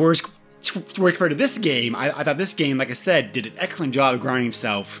 Whereas compared to this game, I thought this game, like I said, did an excellent job of grinding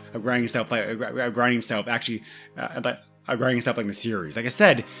stuff like the series. Like I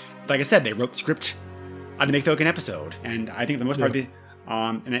said, they wrote the script to make the an episode, and I think for the most part,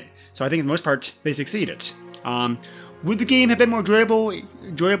 so I think for the most part they succeeded. Would the game have been more enjoyable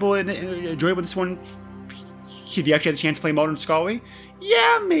in this one if you actually had the chance to play Mulder and Scully?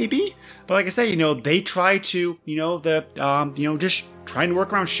 Yeah, maybe. But like I said, they try to, just trying to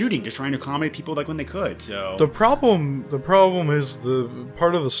work around shooting, just trying to accommodate people like when they could. So the problem is the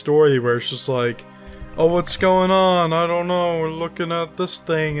part of the story where it's just like, oh, what's going on? I don't know. We're looking at this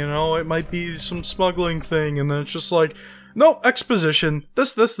thing, and it might be some smuggling thing, and then it's just like, no, exposition.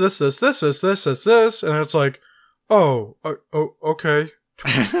 This, and it's like, oh, okay.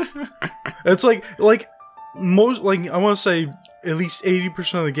 It's like most, like, I want to say at least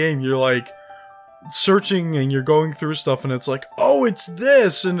 80% of the game, you're like searching and you're going through stuff, and it's like, oh, it's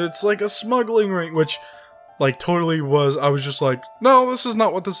this, and it's like a smuggling ring, which like totally was. I was just like, no, this is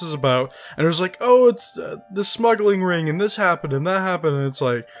not what this is about. And it was like, oh, it's the smuggling ring, and this happened and that happened, and it's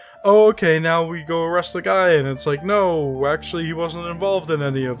like, oh, okay, now we go arrest the guy, and it's like, no, actually he wasn't involved in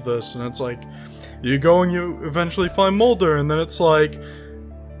any of this, and it's like, you go and you eventually find Mulder, and then it's like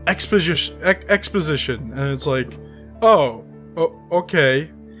exposition, and it's like, oh, okay.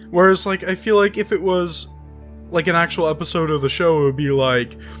 Whereas, like, I feel like if it was like an actual episode of the show, it would be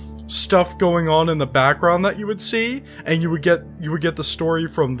like stuff going on in the background that you would see, and you would get the story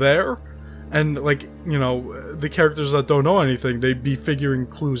from there, and like, the characters that don't know anything, they'd be figuring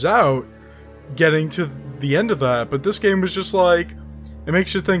clues out, getting to the end of that. But this game was just like, it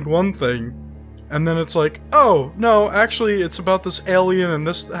makes you think one thing, and then it's like, oh no, actually it's about this alien, and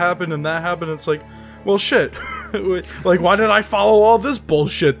this happened and that happened. It's like, well, shit. Like, why did I follow all this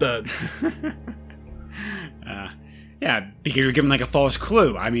bullshit then? Yeah, because you're given like a false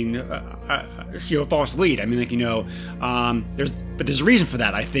clue. I mean, a false lead. I mean, like, there's a reason for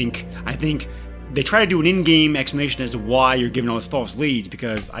that. I think they try to do an in-game explanation as to why you're given all those false leads,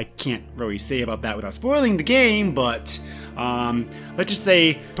 because I can't really say about that without spoiling the game. But let's just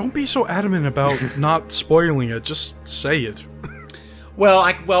say, don't be so adamant about not spoiling it. Just say it. Well,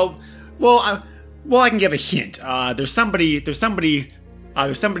 I can give a hint. There's somebody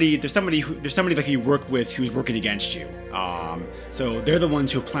that you work with who's working against you. So they're the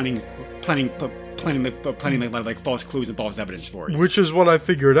ones who are planning like false clues and false evidence for you. Which is what I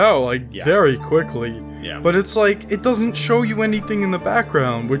figured out very quickly. Yeah. But it's like, it doesn't show you anything in the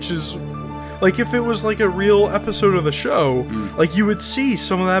background, which is like, if it was like a real episode of the show, like, you would see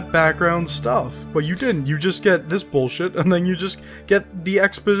some of that background stuff, but you didn't. You just get this bullshit, and then you just get the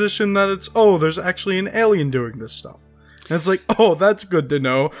exposition that it's, oh, there's actually an alien doing this stuff. And it's like, oh, that's good to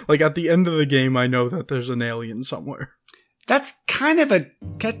know. Like, at the end of the game, I know that there's an alien somewhere. That's kind of an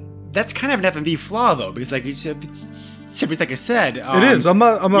FMV flaw, though, because like like I said, it is. I'm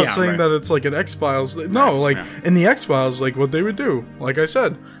not saying that it's like an X-Files. No, in the X-Files, like, what they would do, like I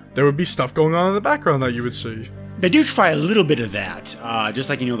said, there would be stuff going on in the background that you would see. They do try a little bit of that, just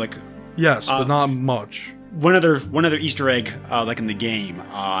like, yes, but not much. One other Easter egg, like in the game,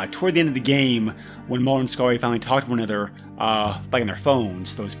 toward the end of the game, when Mulder and Scully finally talk to one another, like on their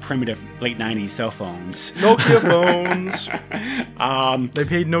phones, those primitive late '90s cell phones, Nokia phones. They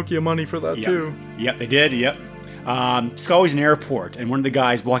paid Nokia money for that too. Yep, they did. Yep. Scully's in an airport, and one of the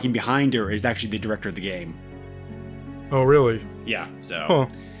guys walking behind her is actually the director of the game. Oh, really? Yeah. So. Huh.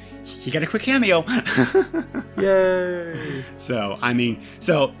 He got a quick cameo. Yay! So, I mean,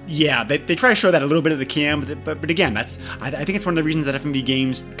 yeah, they try to show that a little bit of the cam, but again, I think it's one of the reasons that FMV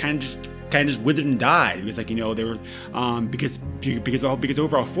games kind of just withered and died. It was like, they were because the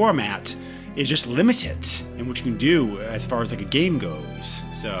overall format is just limited in what you can do as far as like a game goes.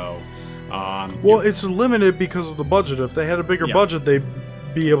 So, it's limited because of the budget. If they had a bigger budget, they'd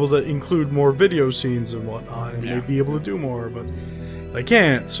be able to include more video scenes and whatnot, and they'd be able to do more, but they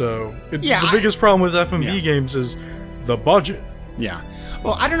can't, so the biggest problem with FMV games is the budget. Yeah.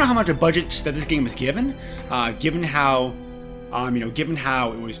 Well, I don't know how much a budget that this game was given, given how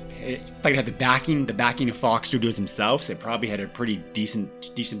it was, like, it had the backing of Fox Studios themselves. They probably had a pretty decent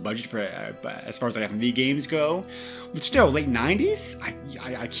budget for as far as like FMV games go. But still, late '90s,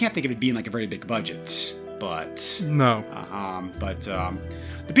 I can't think of it being like a very big budget. But no.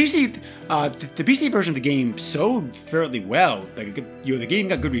 the PC version of the game sold fairly well. Like, the game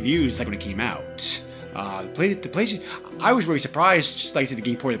got good reviews like when it came out. The PlayStation, I was really surprised, like I said, the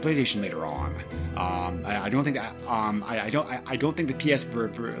game ported to PlayStation later on. I don't think that, I don't think the PS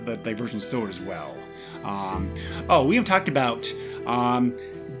the version sold as well. We haven't talked about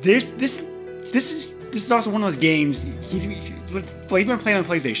this is also one of those games. If you're playing on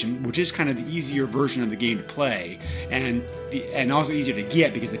PlayStation, which is kind of the easier version of the game to play, and also easier to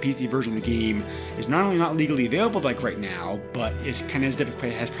get because the PC version of the game is not only not legally available like right now, but it kind of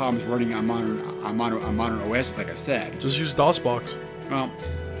has problems running on modern OS, like I said. Just use DOSBox. Well,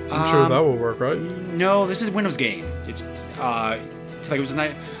 I'm sure that will work, right? No, this is a Windows game. It's like it was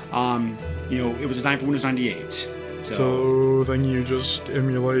designed. It was designed for Windows 98. So then you just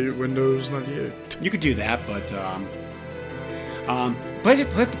emulate Windows 98. You could do that, but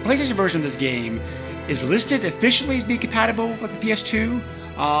PlayStation version of this game is listed officially as being compatible with the PS2,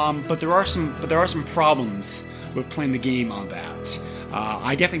 but there are some problems with playing the game on that.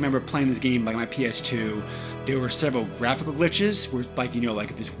 I definitely remember playing this game like my PS2. There were several graphical glitches where,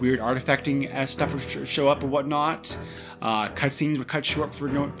 like this weird artifacting stuff would show up and whatnot. Cutscenes were cut short for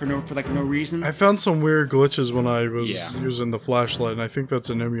no reason. I found some weird glitches when I was using the flashlight, and I think that's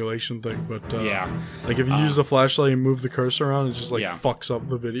an emulation thing. But like if you use the flashlight and move the cursor around, it just fucks up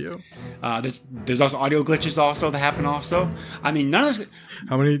the video. There's also audio glitches also that happen. Also, I mean, none of this.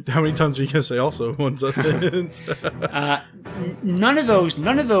 How many times are you gonna say also? One sentence. None of those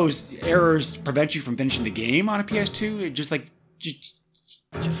errors prevent you from finishing the game on a PS2. It just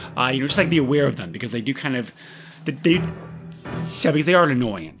be aware of them because they do kind of. Because they are an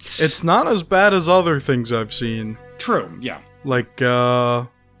annoyance. It's not as bad as other things I've seen. True, yeah. Like, oh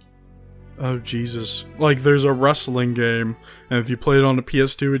Jesus. Like, there's a wrestling game, and if you play it on the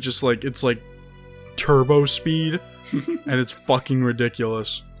PS2, it's like turbo speed, and it's fucking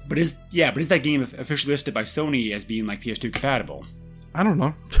ridiculous. But is that game officially listed by Sony as being like PS2 compatible? I don't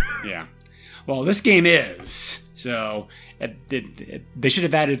know. Yeah. Well, this game is. So, they should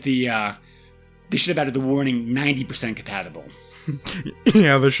have added the... They should have added the warning 90% compatible.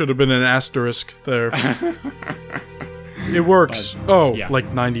 Yeah, there should have been an asterisk there. It works.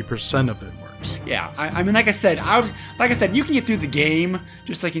 Like 90% of it works. Yeah, I mean, like I said, you can get through the game.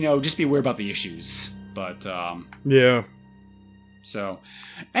 Just just be aware about the issues. But yeah. So,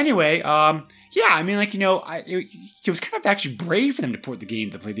 anyway, I mean, it was kind of actually brave for them to port the game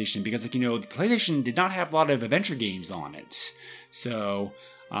to the PlayStation because, the PlayStation did not have a lot of adventure games on it. So.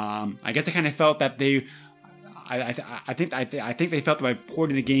 I guess I kind of felt that I think they felt that by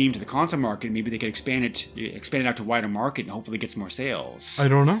porting the game to the console market, maybe they could expand it out to a wider market and hopefully get some more sales. I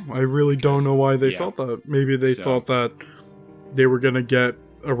don't know. I really don't know why they felt that. Maybe they thought that they were gonna get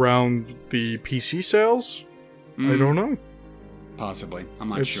around the PC sales. I don't know. Possibly, I'm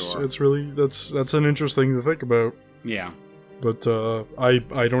not sure. It's really that's an interesting thing to think about. Yeah, but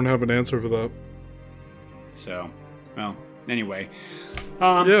I don't have an answer for that. So, well, anyway. You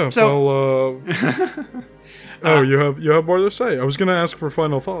have more to say. I was gonna ask for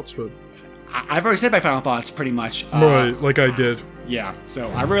final thoughts, but I've already said my final thoughts pretty much. Right, like I did. Yeah. So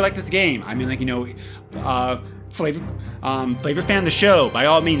I really like this game. I mean, Flavor fan of the show, by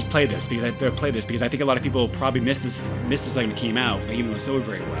all means, play this because I think a lot of people probably missed this like when it came out. Even though it sold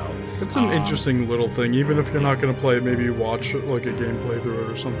very well. It's an interesting little thing. Even if you're not going to play it, maybe you watch like a gameplay through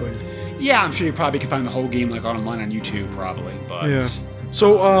it or something. Yeah, I'm sure you probably can find the whole game like online on YouTube, probably. But yeah.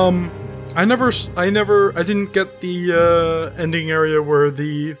 So I didn't get the ending area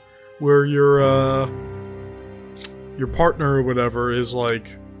where your partner or whatever is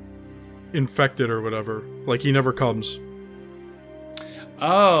like infected or whatever. Like he never comes.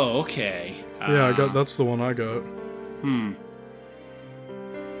 Oh, okay. Yeah, that's the one I got.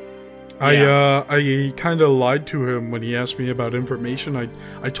 Yeah. I kind of lied to him when he asked me about information.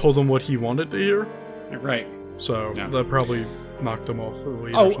 I told him what he wanted to hear. Right. So that probably knocked him off the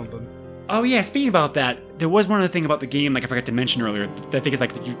lead or something. Oh yeah, speaking about that, there was one other thing about the game like I forgot to mention earlier that I think is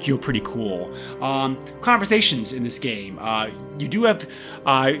pretty cool. Conversations in this game. You have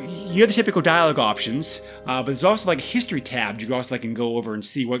the typical dialogue options, but there's also like a history tab. You also can go over and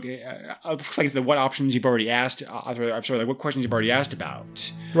see what options you've already asked. What questions you've already asked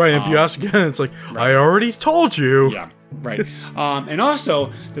about. Right. If you ask again, it's like I already told you. Yeah. Right, and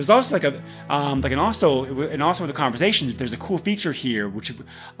also there's also with the conversations, there's a cool feature here, which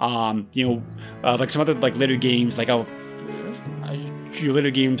like some other like later games, like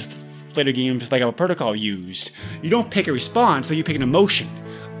later games like our protocol used. You don't pick a response, so you pick an emotion.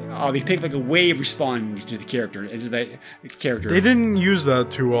 They pick like a way of responding to the character. They didn't use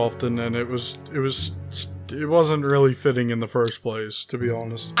that too often, and it was it wasn't really fitting in the first place, to be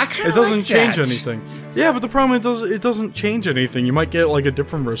honest. I kind It of doesn't like change that. anything. Yeah, but the problem it doesn't change anything. You might get like a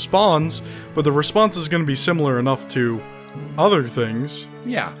different response, but the response is going to be similar enough to other things.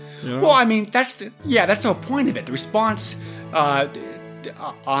 Yeah. You know? Well, I mean, that's the whole point of it. The response, the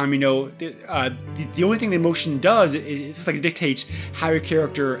only thing the emotion does is it's like it dictates how your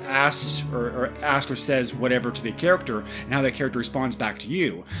character asks or says whatever to the character, and how that character responds back to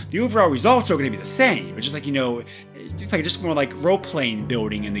you. The overall results are going to be the same. It's just like, it's like just more like role playing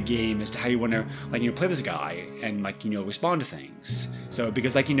building in the game as to how you want to play this guy and respond to things. So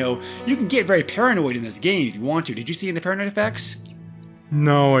because you can get very paranoid in this game if you want to. Did you see in the paranoid effects?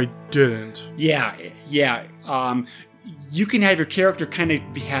 No, I didn't. Yeah. You can have your character kind of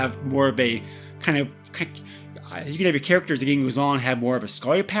have more of a you can have your character as the game goes on have more of a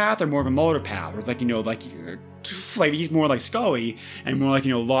Scully path or more of a Mulder path, or like he's more like Scully and more like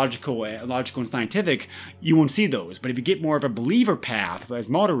logical and scientific. You won't see those, but if you get more of a believer path as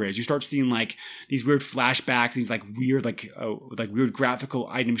Mulder is, you start seeing like these weird flashbacks, these like weird weird graphical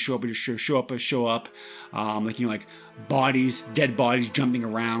items show up, like bodies, dead bodies jumping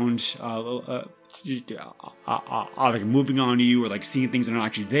around. Like moving on you, or like seeing things that are not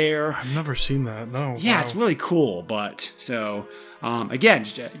actually there. I've never seen that. No. Yeah, Wow. it's really cool. But so again,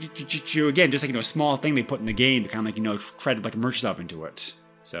 just like a small thing they put in the game to kind of try to immerse yourself into it.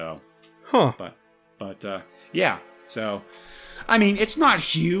 So, Huh. but yeah. So, I mean, it's not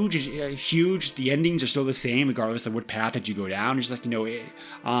huge. Huge. The endings are still the same, regardless of what path that you go down. It's just it's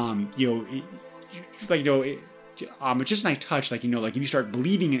just a nice touch, if you start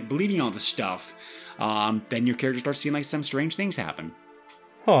believing all this stuff, then your character starts seeing some strange things happen.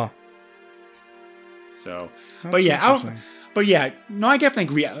 Huh. So, That's but yeah, interesting. no, I definitely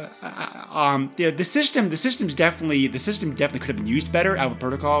agree. The system definitely could have been used better. Alpha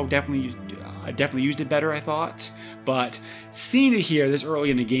Protocol definitely used it better, I thought. But seeing it here this early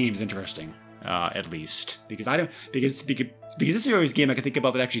in the game is interesting, at least because this is the earliest game I could think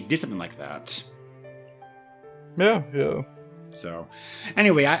about that actually did something like that. Yeah. So,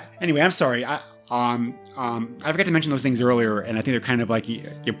 anyway, I'm sorry. I forgot to mention those things earlier, and I think they're kind of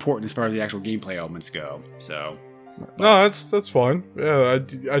important as far as the actual gameplay elements go. So, No, that's fine. Yeah, I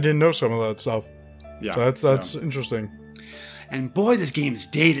didn't know some of that stuff. yeah, So that's interesting. And boy, this game's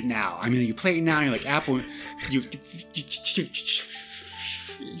dated now. I mean, you play it now, and you're like Apple.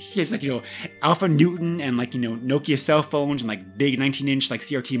 It's Alpha Newton and Nokia cell phones and big 19-inch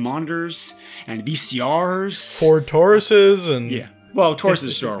CRT monitors and VCRs. Ford Tauruses and Yeah. Well, Tauruses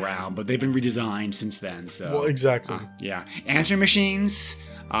are still around, but they've been redesigned since then. So Well, exactly. yeah. Answering machines.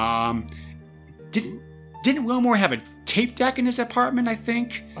 Didn't Wilmore have a tape deck in his apartment? I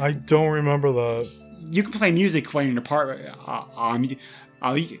think. I don't remember that. You can play music when you're in an apartment. You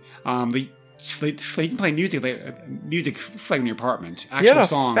can play music in your apartment. He had Actual a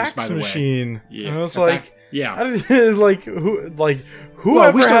songs, fax by the way. machine. Yeah. And I was Yeah.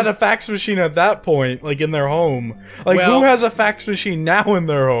 whoever we still- had a fax machine at that point, in their home? Who has a fax machine now in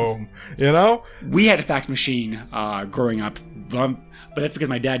their home? You know? We had a fax machine growing up, but that's because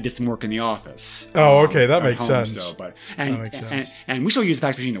my dad did some work in the office. Oh, okay, that at makes home, sense. So, That makes and sense. we still use the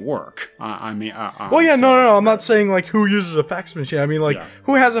fax machine at work. Well, yeah, no. I'm not saying who uses a fax machine. I mean, Yeah.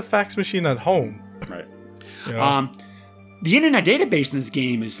 who has a fax machine at home? Right. You know? The internet database in this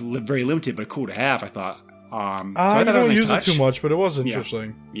game is very limited, but cool to have. I thought. So I I thought that was a don't nice use touch. it too much, but it was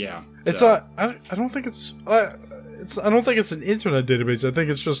interesting. Yeah. It's so- I don't think it's. I don't think it's an internet database. I think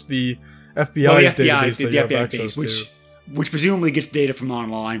it's just the FBI's Well, database the that you have FBI access base, to. which presumably gets data from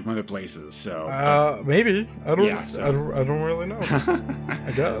online from other places. So. Maybe. I don't. Yeah, so- I don't really know.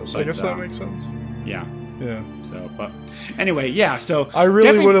 I guess. I But, guess that makes sense. yeah. Yeah. So, but anyway, yeah. So I really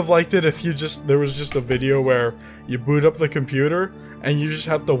definitely- would have liked it if there was just a video where you boot up the computer and you just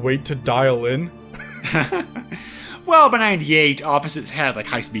have to wait to dial in. Well, by '98, offices had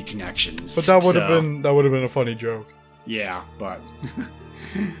high-speed connections. But that would have so- been a funny joke. Yeah, but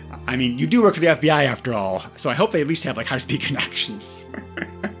I mean, you do work for the FBI after all, so I hope they at least have high-speed connections.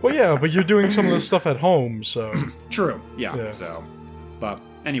 Well, yeah, but you're doing some of this stuff at home, so True. Yeah. Yeah. So, but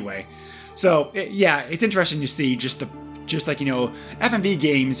anyway, so yeah, it's interesting to see FMV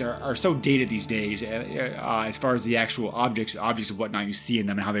games are so dated these days as far as the actual objects and whatnot you see in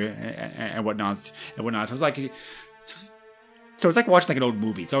them and how they and whatnot. So it's like watching an old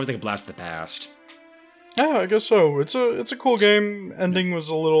movie. It's always a blast of the past. yeah, I guess so. It's a cool game. Ending was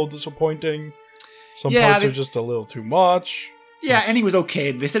a little disappointing. Some Yeah, parts are just a little too much. Yeah, and he was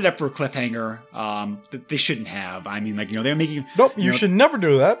okay. They set it up for a cliffhanger that they shouldn't have. I mean, they're making... Nope, you should never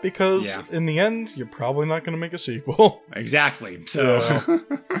do that because Yeah. in the end, you're probably not going to make a sequel. Exactly. So...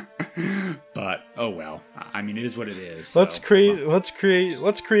 but, oh well. I mean, it is what it is. Let's create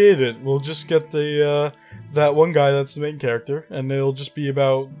it. We'll just get the that one guy that's the main character, and it'll just be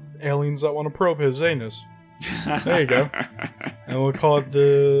about aliens that want to probe his anus. There you go. And we'll call it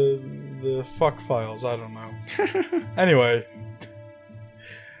the fuck files. I don't know. Anyway,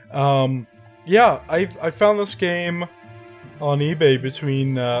 yeah, I found this game on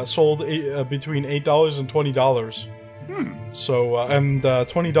eBay sold between $8 and $20. So and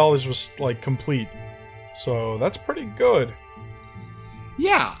 $20 was like complete. So that's pretty good.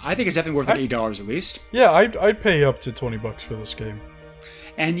 Yeah, I think it's definitely worth $8 at least. Yeah, I'd pay up to $20 for this game.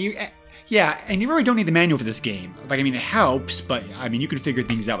 And you really don't need the manual for this game. Like, I mean, it helps, but I mean, you can figure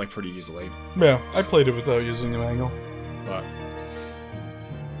things out like pretty easily. Yeah, I played it without using the manual. But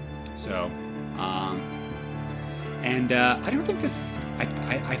so, and I don't think this.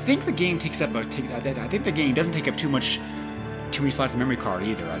 I think the game takes up. I think the game doesn't take up too many slots of memory card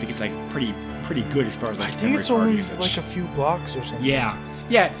either. I think it's like pretty good as far as like memory card usage. Like a few blocks or something. Yeah.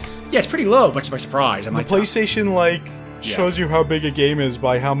 It's pretty low, much to my surprise. The PlayStation shows you how big a game is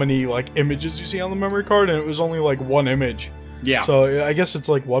by how many like images you see on the memory card, and it was only like one image. Yeah. So I guess it's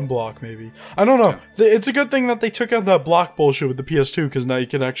like one block maybe. I don't know. It's a good thing that they took out that block bullshit with the PS2 because now you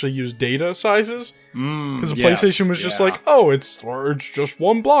can actually use data sizes. Because the PlayStation was just like, oh, it's just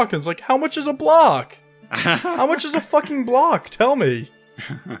one block. And it's like, how much is a block? How much is a fucking block? Tell me.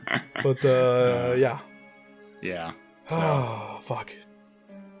 But yeah. Yeah. Oh, fuck.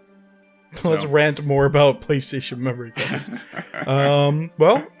 Let's rant more about PlayStation memory cards.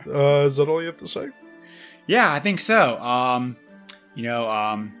 Well, is that all you have to say? Yeah, I think so. I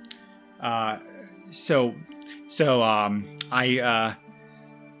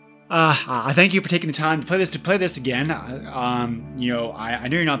thank you for taking the time to play this again. I know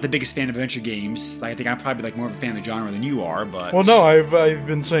you're not the biggest fan of adventure games. I think I'm probably like more of a fan of the genre than you are, but well, no, I've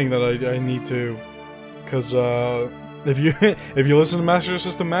been saying that I need to, because if you listen to Master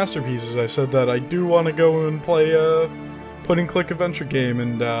System Masterpieces, I said that I do want to go and play a point-and-click adventure game,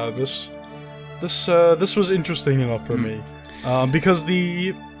 and this was interesting enough for me, because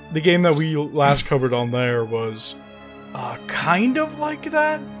the game that we last covered on there was kind of like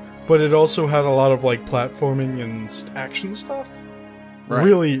that, but it also had a lot of like platforming and action stuff. Right.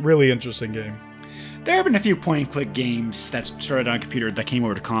 Really, really interesting game. There have been a few point-and-click games that started on a computer that came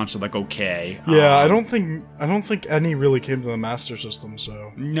over to console, like okay. Yeah, I don't think any really came to the Master System,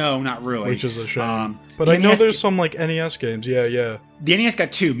 so no, not really, which is a shame. But I know there's some like NES games. Yeah. The NES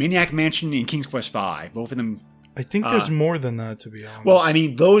got two: Maniac Mansion and King's Quest V. Both of them. I think there's more than that, to be honest. Well, I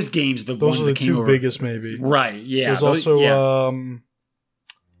mean, those games, those are the two biggest, maybe. Right? Yeah. There's also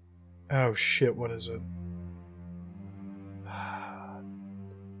oh shit, what is it?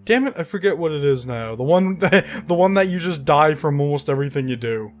 Damn it, I forget what it is now. The one that you just die from almost everything you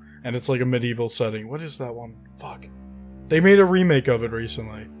do, and it's like a medieval setting. What is that one? Fuck. They made a remake of it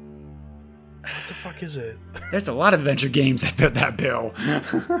recently. What the fuck is it? There's a lot of adventure games that fit that bill.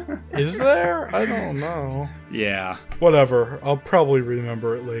 Is there? I don't know. Yeah. Whatever. I'll probably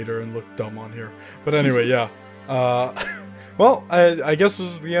remember it later and look dumb on here. But anyway, yeah. Well, I guess this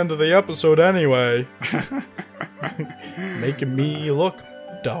is the end of the episode anyway. Making me look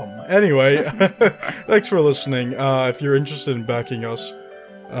dumb. Anyway, thanks for listening. If you're interested in backing us,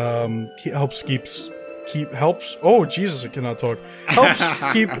 helps. Oh Jesus, I cannot talk. Helps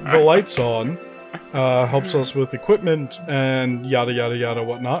keep the lights on. Helps us with equipment and yada yada yada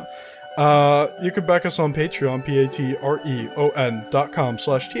whatnot. You can back us on Patreon,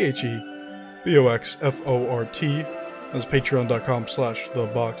 patreon.com/THEBOXFORT. That's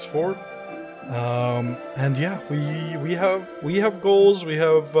patreon.com/theboxfort. And yeah, we have goals, we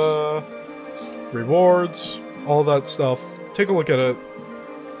have rewards, all that stuff. Take a look at it.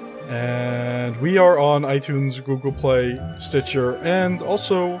 And we are on iTunes, Google Play, Stitcher, and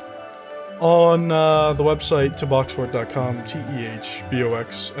also on the website toboxfort.com,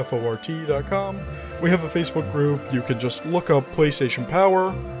 TEHBOXFORT.com. We have a Facebook group. You can just look up PlayStation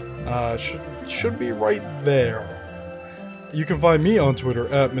Power. Should be right there. You can find me on Twitter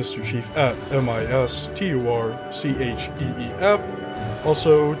at Mr. Chief at MISTURCHEEF.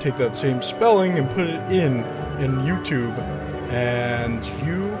 Also, take that same spelling and put it in YouTube, and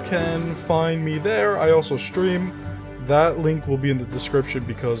you can find me there. I also stream. That link will be in the description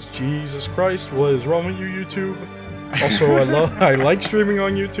because Jesus Christ, what is wrong with you, YouTube? Also, I like streaming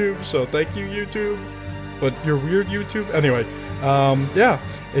on YouTube, so thank you, YouTube. But you're weird, YouTube. Anyway, yeah.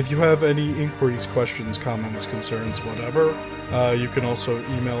 If you have any inquiries, questions, comments, concerns, whatever, you can also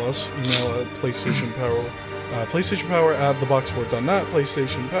email us. Email at PlayStation Power, PlayStation at theboxfort.net,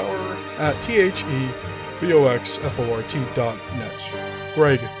 PlayStation Power at THEBOXFORT.net.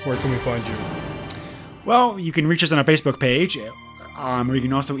 Greg, where can we find you? Well, you can reach us on our Facebook page, or you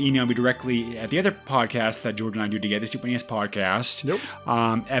can also email me directly at the other podcast that George and I do together, Super NES Podcast,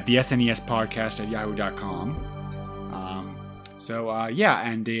 at the SNES Podcast at yahoo.com.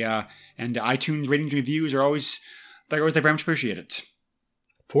 And iTunes ratings and reviews are always very much appreciated.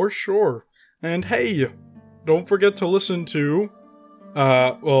 For sure. And hey, don't forget to listen to,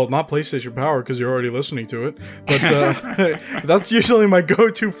 well, not PlayStation Power because you're already listening to it, but that's usually my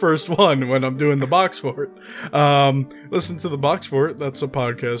go-to first one when I'm doing the Box Fort. Listen to the Box Fort. That's a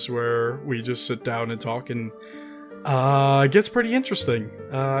podcast where we just sit down and talk, and it gets pretty interesting.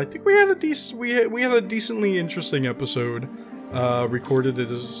 I think we had a decently interesting episode recorded.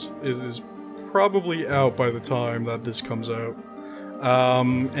 It is probably out by the time that this comes out.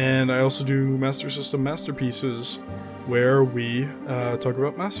 And I also do Master System Masterpieces, where we talk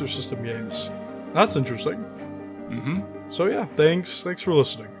about Master System games. That's interesting. Mm-hmm. So yeah, thanks for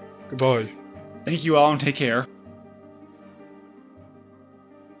listening. Goodbye. Thank you all, and take care.